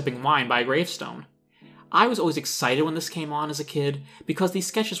casually sipping wine by a gravestone. I was always excited when this came on as a kid, because these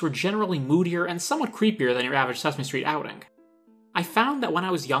sketches were generally moodier and somewhat creepier than your average Sesame Street outing. I found that when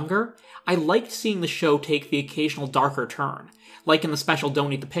I was younger, I liked seeing the show take the occasional darker turn, like in the special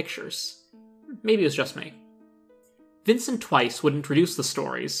Don't Eat the Pictures. Maybe it was just me. Vincent Twice would introduce the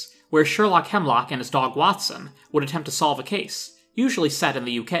stories, where Sherlock Hemlock and his dog Watson would attempt to solve a case, usually set in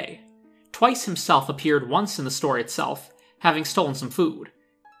the UK. Twice himself appeared once in the story itself, having stolen some food.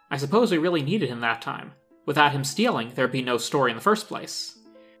 I suppose we really needed him that time. Without him stealing, there'd be no story in the first place.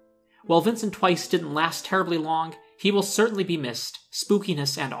 While Vincent Twice didn't last terribly long, he will certainly be missed,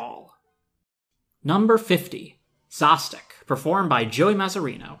 spookiness and all. Number 50. Zostic, performed by Joey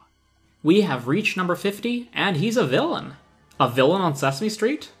Mazzarino. We have reached number 50, and he's a villain. A villain on Sesame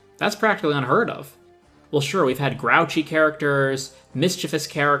Street? That's practically unheard of. Well, sure, we've had grouchy characters, mischievous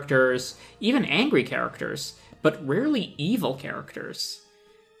characters, even angry characters, but rarely evil characters.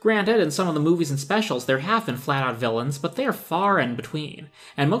 Granted, in some of the movies and specials, there have been flat-out villains, but they are far in between,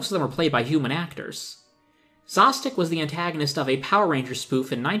 and most of them are played by human actors. Zostic was the antagonist of a Power Rangers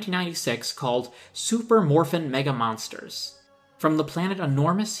spoof in 1996 called Super Morphin Mega Monsters. From the planet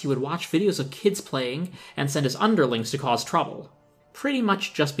Enormous, he would watch videos of kids playing and send his underlings to cause trouble. Pretty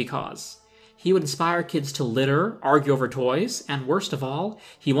much just because. He would inspire kids to litter, argue over toys, and worst of all,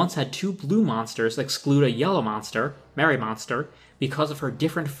 he once had 2 blue monsters exclude a yellow monster, Mary Monster, because of her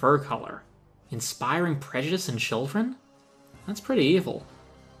different fur color. Inspiring prejudice in children? That's pretty evil.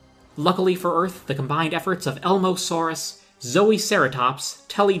 Luckily for Earth, the combined efforts of Elmosaurus, Zoe Ceratops,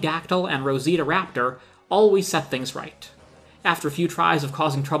 Teledactyl, and Rosita Raptor always set things right. After a few tries of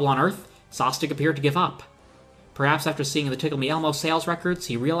causing trouble on Earth, Sostig appeared to give up. Perhaps after seeing the Tickle Me Elmo sales records,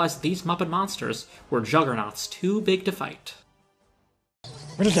 he realized that these Muppet monsters were juggernauts too big to fight.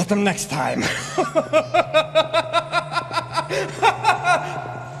 We'll get them next time.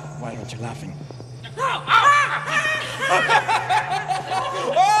 Why aren't you laughing?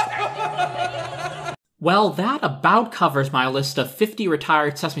 Well, that about covers my list of 50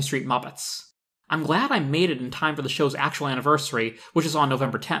 retired Sesame Street Muppets. I'm glad I made it in time for the show's actual anniversary, which is on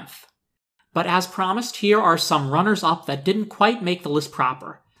November 10th. But as promised, here are some runners-up that didn't quite make the list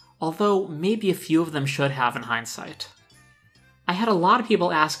proper, although maybe a few of them should have in hindsight. I had a lot of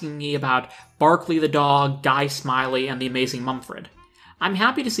people asking me about Barkley the Dog, Guy Smiley, and the Amazing Mumford. I'm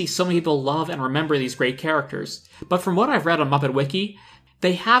happy to see so many people love and remember these great characters, but from what I've read on Muppet Wiki,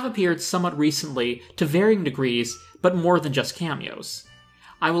 they have appeared somewhat recently to varying degrees, but more than just cameos.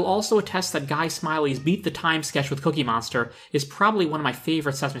 I will also attest that Guy Smiley's Beat the Time sketch with Cookie Monster is probably one of my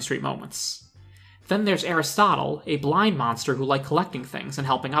favorite Sesame Street moments. Then there's Aristotle, a blind monster who liked collecting things and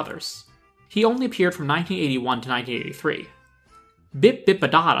helping others. He only appeared from 1981 to 1983. Bip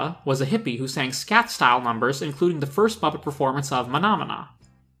Bip-A-Dada was a hippie who sang scat-style numbers, including the first Muppet performance of Manamana.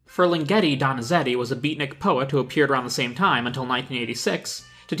 Ferlinghetti Donizetti was a beatnik poet who appeared around the same time until 1986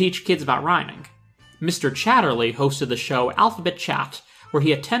 to teach kids about rhyming. Mr. Chatterley hosted the show Alphabet Chat, where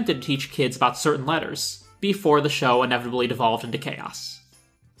he attempted to teach kids about certain letters, before the show inevitably devolved into chaos.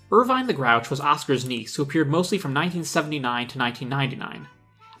 Irvine the Grouch was Oscar's niece, who appeared mostly from 1979 to 1999.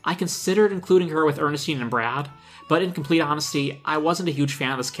 I considered including her with Ernestine and Brad, but in complete honesty, I wasn't a huge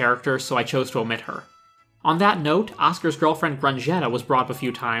fan of this character, so I chose to omit her. On that note, Oscar's girlfriend Grungetta was brought up a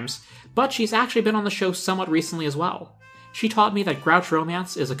few times, but she's actually been on the show somewhat recently as well. She taught me that Grouch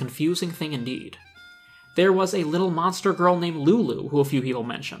romance is a confusing thing indeed. There was a little monster girl named Lulu, who a few people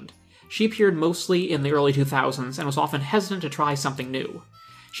mentioned. She appeared mostly in the early 2000s and was often hesitant to try something new.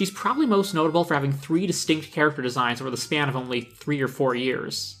 She's probably most notable for having 3 distinct character designs over the span of only 3 or 4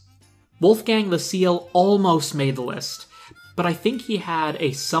 years. Wolfgang the Seal almost made the list, but I think he had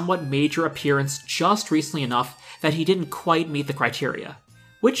a somewhat major appearance just recently enough that he didn't quite meet the criteria.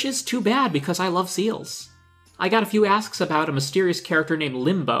 Which is too bad because I love seals. I got a few asks about a mysterious character named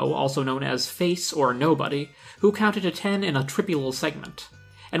Limbo, also known as Face or Nobody, who counted to 10 in a trippy little segment.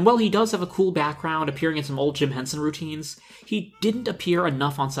 And while he does have a cool background appearing in some old Jim Henson routines, he didn't appear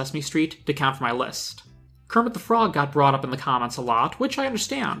enough on Sesame Street to count for my list. Kermit the Frog got brought up in the comments a lot, which I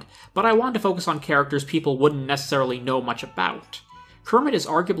understand, but I wanted to focus on characters people wouldn't necessarily know much about. Kermit is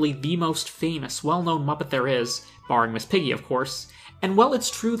arguably the most famous, well-known Muppet there is, barring Miss Piggy, of course, and while it's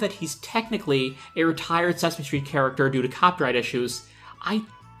true that he's technically a retired Sesame Street character due to copyright issues, I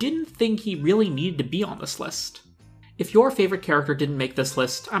didn't think he really needed to be on this list. If your favorite character didn't make this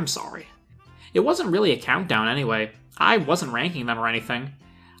list, I'm sorry. It wasn't really a countdown anyway. I wasn't ranking them or anything.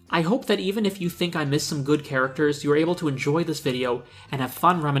 I hope that even if you think I missed some good characters, you are able to enjoy this video and have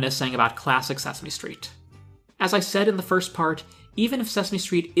fun reminiscing about classic Sesame Street. As I said in the first part, even if Sesame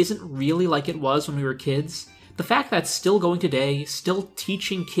Street isn't really like it was when we were kids, the fact that it's still going today, still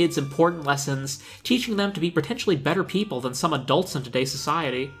teaching kids important lessons, teaching them to be potentially better people than some adults in today's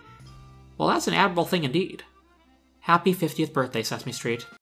society, well, that's an admirable thing indeed. Happy 50th birthday, Sesame Street.